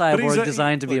robot cyborg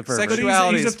designed to be a pervert.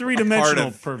 Sexuality he's a is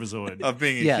three-dimensional pervisoid. Of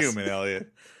being a Yes. human,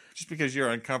 Elliot. Just because you're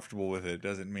uncomfortable with it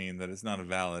doesn't mean that it's not a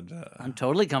valid... I'm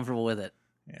totally comfortable with it.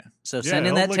 Yeah. So send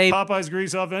in that lick tape. Popeye's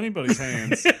grease off anybody's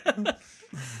hands.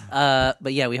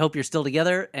 But yeah, we hope you're still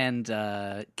together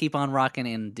and keep on rocking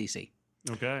in DC.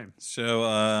 Okay.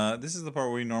 So this is the part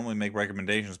where we normally make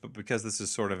recommendations, but because this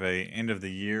is sort of a end of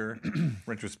the year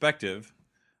retrospective,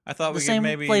 I thought The we same could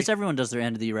maybe place everyone does their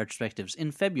end of the year retrospectives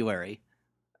in February.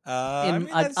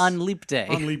 that's- On Leap Day.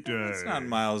 On Leap Day. It's not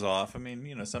miles off. I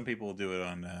mean, some people will do it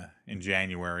on in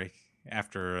January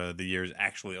after the year is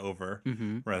actually over,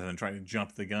 rather than trying to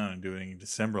jump the gun and do it in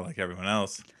December like everyone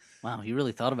else. Wow, you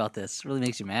really thought about this. It really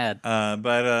makes you mad.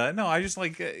 But no, I just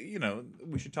like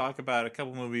we should talk about a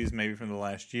couple movies maybe from the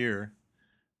last year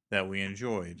that we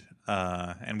enjoyed,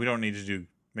 and we don't need to do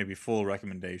maybe full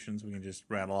recommendations. We can just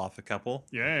rattle off a couple.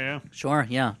 Yeah. Sure,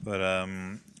 yeah. But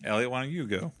Elliot, why don't you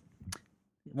go?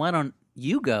 Why don't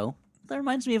you go? That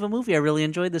reminds me of a movie I really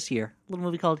enjoyed this year. A little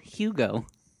movie called Hugo.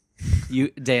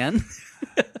 Dan?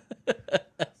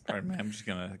 All right, man, I'm just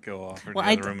gonna go off. Well,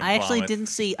 I actually didn't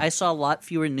see. I saw a lot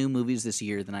fewer new movies this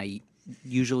year than I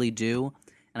usually do,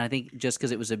 and I think just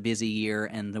because it was a busy year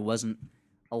and there wasn't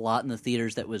a lot in the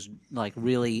theaters that was like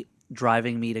really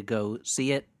driving me to go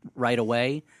see it right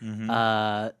away.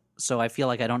 So I feel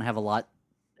like I don't have a lot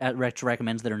to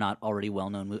recommend that are not already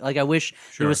well-known movies. Like I wish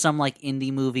there was some like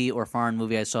indie movie or foreign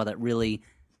movie I saw that really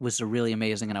was really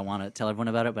amazing, and I want to tell everyone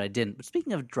about it, but I didn't. But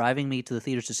speaking of driving me to the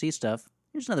theaters to see stuff,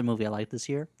 here's another movie I liked this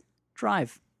year.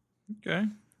 Drive. Okay.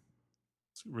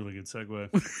 It's a really good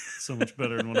segue. So much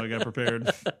better than what I got prepared.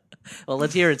 Well,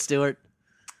 let's hear it, Stuart.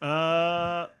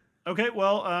 Okay,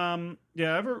 well,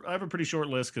 yeah, I have a pretty short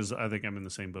list because I think I'm in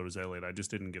the same boat as Elliot. I just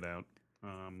didn't get out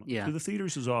to the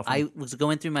theaters as often. I was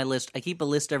going through my list. I keep a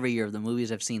list every year of the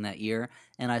movies I've seen that year,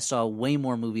 and I saw way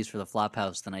more movies for the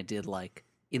Flophouse than I did like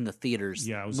in the theaters.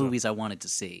 Yeah, movies I wanted to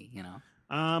see.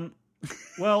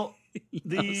 Well,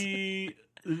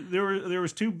 there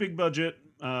was two big budget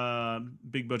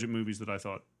movies that I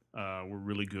thought were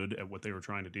really good at what they were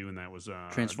trying to do, and that was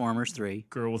Transformers 3,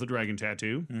 Girl with a Dragon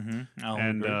Tattoo,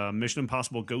 and Mission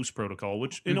Impossible: Ghost Protocol,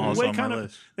 which in a way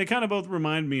they kind of both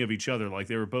remind me of each other. Like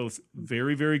they were both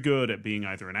very, very good at being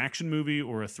either an action movie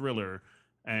or a thriller,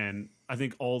 and I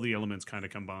think all the elements kind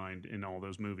of combined in all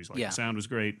those movies. Like the sound was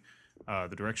great,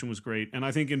 the direction was great, and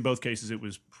I think in both cases it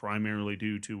was primarily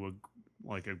due to a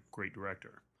great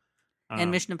director.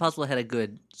 and Mission Impossible had a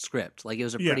good script. Like it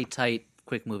was a pretty tight,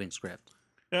 quick-moving script.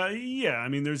 Yeah, I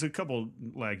mean, there's a couple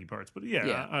laggy parts, but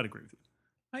yeah. I'd agree with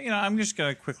you. I'm just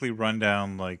gonna quickly run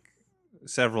down like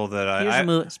several that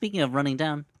I. Speaking of running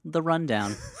down, The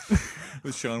Rundown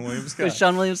with Sean William Scott. with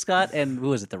Sean William Scott and who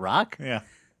was it? The Rock. Yeah,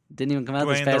 Didn't even come out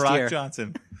Dwayne this past The Rock year.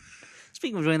 Johnson.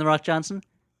 Speaking of Dwayne The Rock Johnson,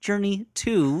 Journey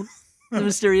to the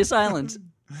Mysterious Island.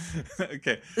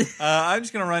 Okay, I'm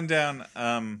just gonna run down.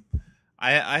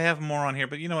 I have more on here,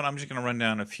 but you know what? I'm just gonna run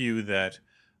down a few that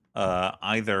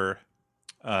either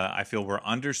I feel were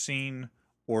underseen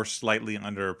or slightly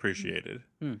underappreciated.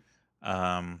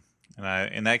 And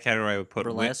in that category, I would put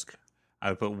Burlesque. I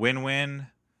would put Win-Win,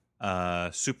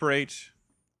 Super 8,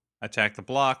 Attack the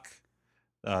Block,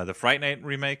 the Fright Night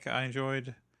remake I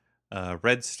enjoyed,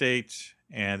 Red State,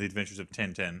 and The Adventures of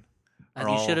Tintin.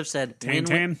 You should have said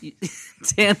Tan-tan?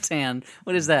 Tan-tan.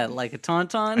 What is that? Like a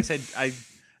tauntaun? I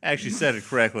actually said it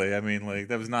correctly. I mean, like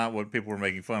that was not what people were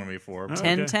making fun of me for. But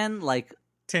Ten-ten? Like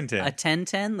Tintin. a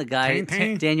 10-10? The guy,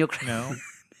 Tan-tan? Daniel Craig. No,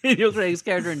 Daniel Craig's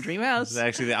character in it's Dreamhouse.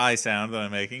 actually the I sound that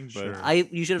I'm making.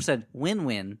 But You should have said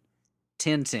Win-Win,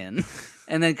 Tintin,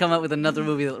 and then come up with another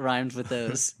movie that rhymes with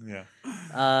those. yeah.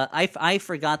 I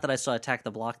forgot that I saw Attack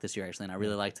the Block this year, actually, and I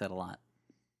really liked that a lot.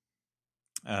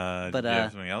 But do you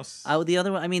have something else? The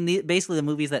other one, I mean, basically the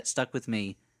movies that stuck with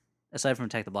me, aside from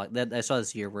Attack the Block, that I saw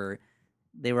this year were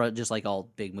they were just like all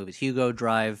big movies: Hugo,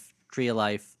 Drive, Tree of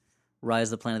Life, Rise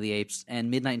of the Planet of the Apes,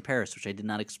 and Midnight in Paris, which I did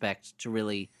not expect to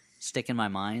really stick in my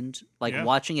mind. Like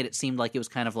watching it, it seemed like it was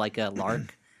kind of like a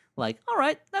lark. Like, all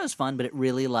right, that was fun, but it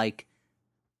really like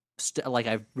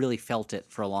I really felt it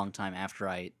for a long time after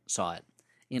I saw it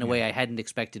in a way I hadn't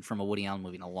expected from a Woody Allen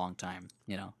movie in a long time.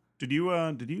 Did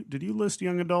you list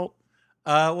young adult?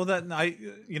 Well,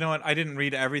 you know what? I didn't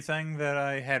read everything that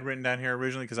I had written down here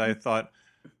originally because I thought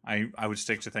I would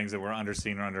stick to things that were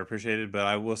underseen or underappreciated. But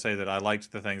I will say that I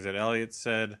liked the things that Elliot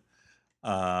said.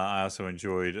 I also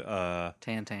enjoyed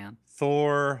Tan-tan.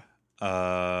 Thor,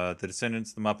 The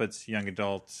Descendants, The Muppets, Young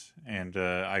Adult, and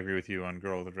I agree with you on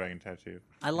Girl with a Dragon Tattoo.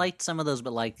 I liked some of those,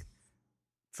 but like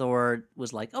Thor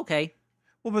was like, okay.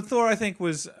 Well, but Thor, I think,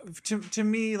 was to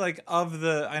me like of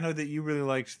the. I know that you really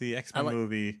liked the X-Men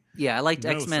movie. Yeah, I liked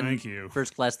No, X-Men thank you.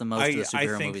 First Class the most of the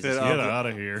superhero think movies. that Get out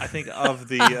of here. I think of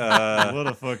the What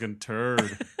a fucking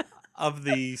turd. of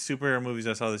the superhero movies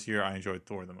I saw this year, I enjoyed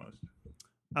Thor the most.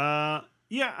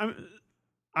 Yeah,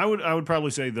 I would probably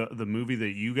say the movie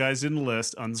that you guys didn't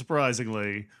list,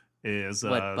 unsurprisingly, is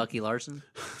What, Bucky Larson?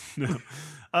 No.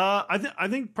 I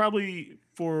think probably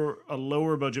for a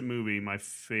lower budget movie, my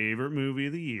favorite movie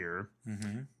of the year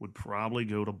would probably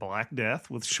go to Black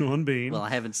Death with Sean Bean. Well, I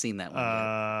haven't seen that one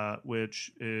yet.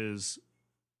 Which is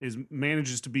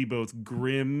manages to be both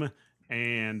grim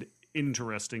and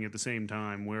interesting at the same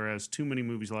time, whereas too many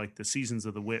movies like The Seasons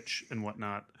of the Witch and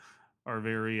whatnot are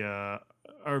very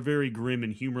grim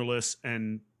and humorless,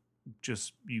 and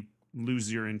just you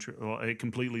lose your interest. Well, it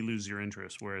completely loses your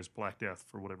interest. Whereas Black Death,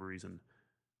 for whatever reason,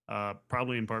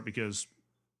 probably in part because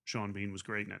Sean Bean was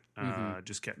great in it,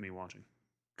 just kept me watching.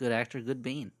 Good actor, good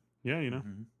bean. Yeah, you know.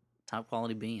 Top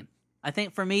quality bean. I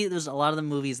think for me, there's a lot of the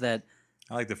movies that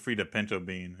I like the Frida Pinto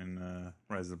bean in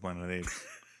Rise of the Planet of the Apes.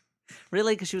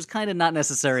 really, because she was kind of not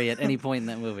necessary at any point in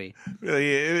that movie. Really,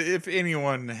 if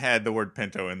anyone had the word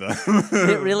Pinto in them,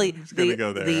 It really, it's gonna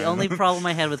go there. the only problem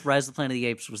I had with Rise of the Planet of the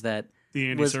Apes was that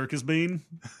The Andy Serkis Bean.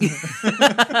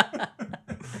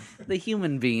 the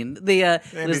human bean, the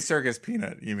Andy Serkis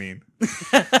peanut, you mean?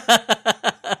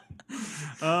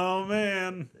 Oh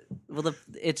man. well,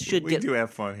 it should We get. do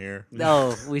have fun here.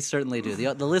 No, we certainly do.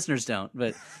 The listeners don't.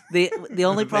 But the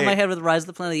only problem I had with Rise of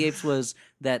the Planet of the Apes was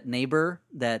that neighbor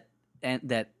and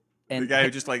The guy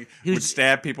who just would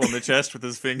stab people in the chest with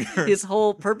his finger. his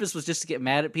whole purpose was just to get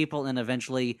mad at people and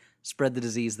eventually spread the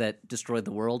disease that destroyed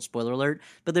the world. Spoiler alert.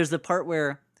 But there's the part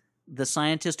where the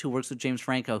scientist who works with James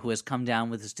Franco, who has come down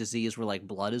with his disease where like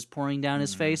blood is pouring down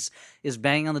his face, is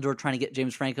banging on the door trying to get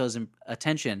James Franco's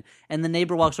attention. And the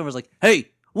neighbor walks over and is like,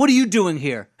 "Hey, what are you doing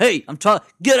here? Hey,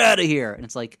 get out of here." And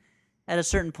it's like, at a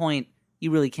certain point,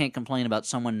 you really can't complain about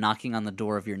someone knocking on the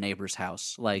door of your neighbor's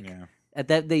house. Like, at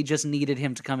that, they just needed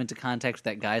him to come into contact with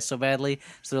that guy so badly.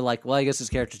 So they're like, well, I guess his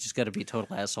character's just got to be a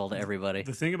total asshole to everybody.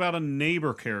 The thing about a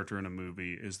neighbor character in a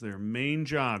movie is their main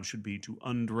job should be to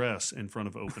undress in front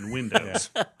of open windows.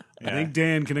 I think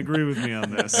Dan can agree with me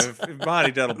on this. If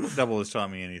Body Double has taught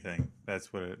me anything,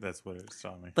 that's what it's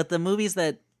taught me. But the movies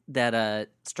that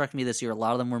struck me this year, a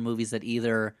lot of them were movies that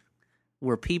either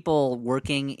were people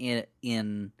working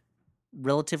in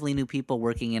relatively new people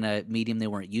working in a medium they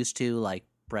weren't used to, like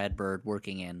Brad Bird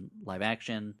working in live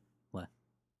action,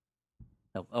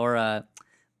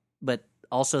 but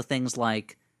also things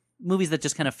like movies that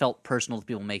just kind of felt personal to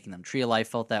people making them. Tree of Life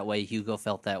felt that way. Hugo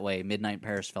felt that way. Midnight in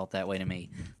Paris felt that way to me.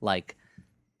 Like,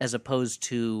 as opposed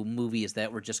to movies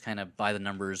that were just kind of by the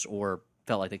numbers or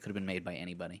felt like they could have been made by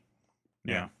anybody.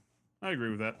 Yeah, I agree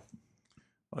with that.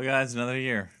 Well, guys, another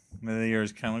year. Another year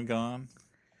is come and gone.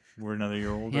 We're another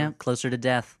year older. Yeah, closer to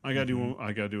death. I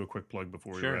gotta do a quick plug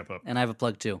before we wrap up. And I have a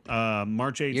plug too.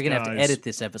 March 8th. You're gonna have to edit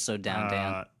this episode down,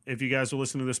 Dan. If you guys will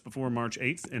listen to this before March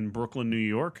 8th in Brooklyn, New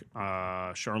York,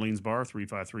 Charlene's Bar,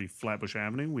 353 Flatbush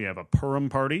Avenue, we have a Purim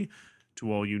party.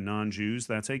 To all you non-Jews,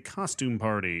 that's a costume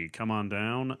party. Come on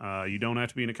down. You don't have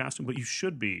to be in a costume, but you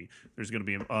should be. There's going to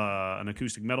be an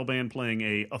acoustic metal band playing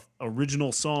a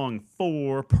original song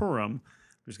for Purim.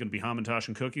 There's going to be Hamantash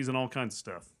and cookies and all kinds of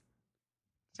stuff.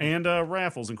 And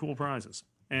raffles and cool prizes.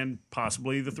 And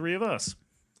possibly the three of us.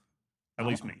 At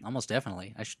least me. Almost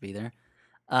definitely. I should be there.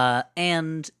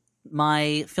 And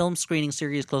my film screening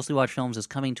series, Closely Watched Films, is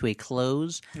coming to a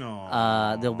close.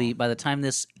 There'll be, by the time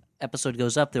this episode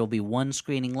goes up, there will be one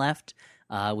screening left,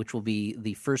 which will be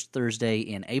the first Thursday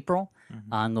in April.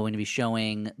 I'm going to be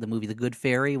showing the movie The Good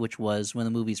Fairy, which was one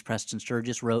of the movies Preston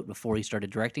Sturges wrote before he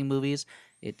started directing movies.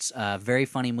 It's a very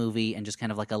funny movie and just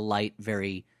kind of like a light,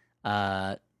 very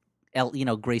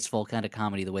graceful kind of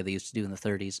comedy the way they used to do in the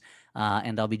 30s.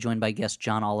 And I'll be joined by guest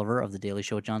John Oliver of The Daily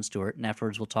Show with Jon Stewart. And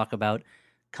afterwards we'll talk about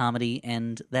comedy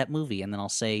and that movie. And then I'll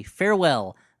say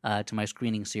farewell to my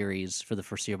screening series for the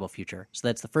foreseeable future. So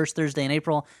that's the first Thursday in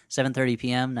April, 7:30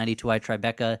 p.m., 92i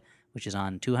Tribeca, which is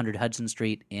on 200 Hudson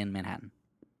Street in Manhattan.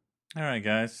 All right,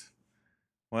 guys.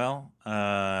 Well,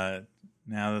 now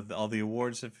that all the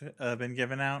awards have been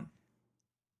given out,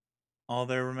 all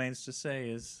there remains to say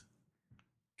is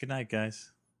good night,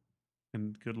 guys.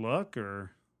 And good luck,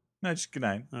 or? No, just good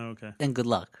night. Oh, okay. And good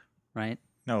luck, right?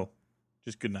 No,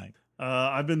 just good night.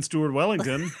 I've been Stuart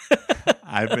Wellington.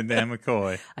 I've been Dan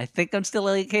McCoy. I think I'm still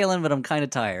Elliot Kalin, but I'm kind of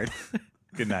tired.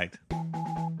 Good night.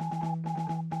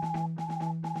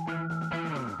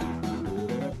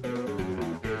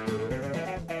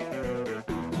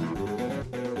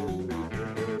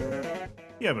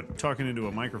 Yeah, but talking into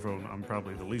a microphone, I'm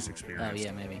probably the least Oh experienced.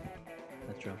 yeah, maybe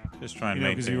that's true. Just trying You to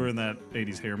know, because maintain. you were in that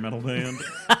 80s hair metal band.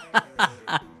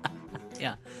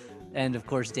 Yeah, and of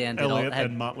course Dan did Elliot had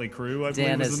and Motley Crue, I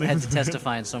Dan believe was has the name had of to the band.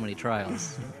 testify in so many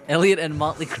trials. Elliot and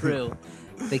Motley Crue,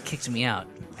 they kicked me out,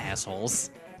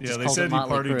 assholes. Yeah, Just they called it said you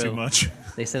Motley partied too Crue. much.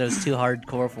 They said it was too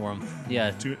hardcore for them.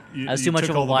 Yeah, You I was too much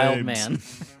took of a all the wild names.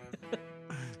 man.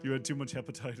 You had too much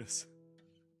hepatitis.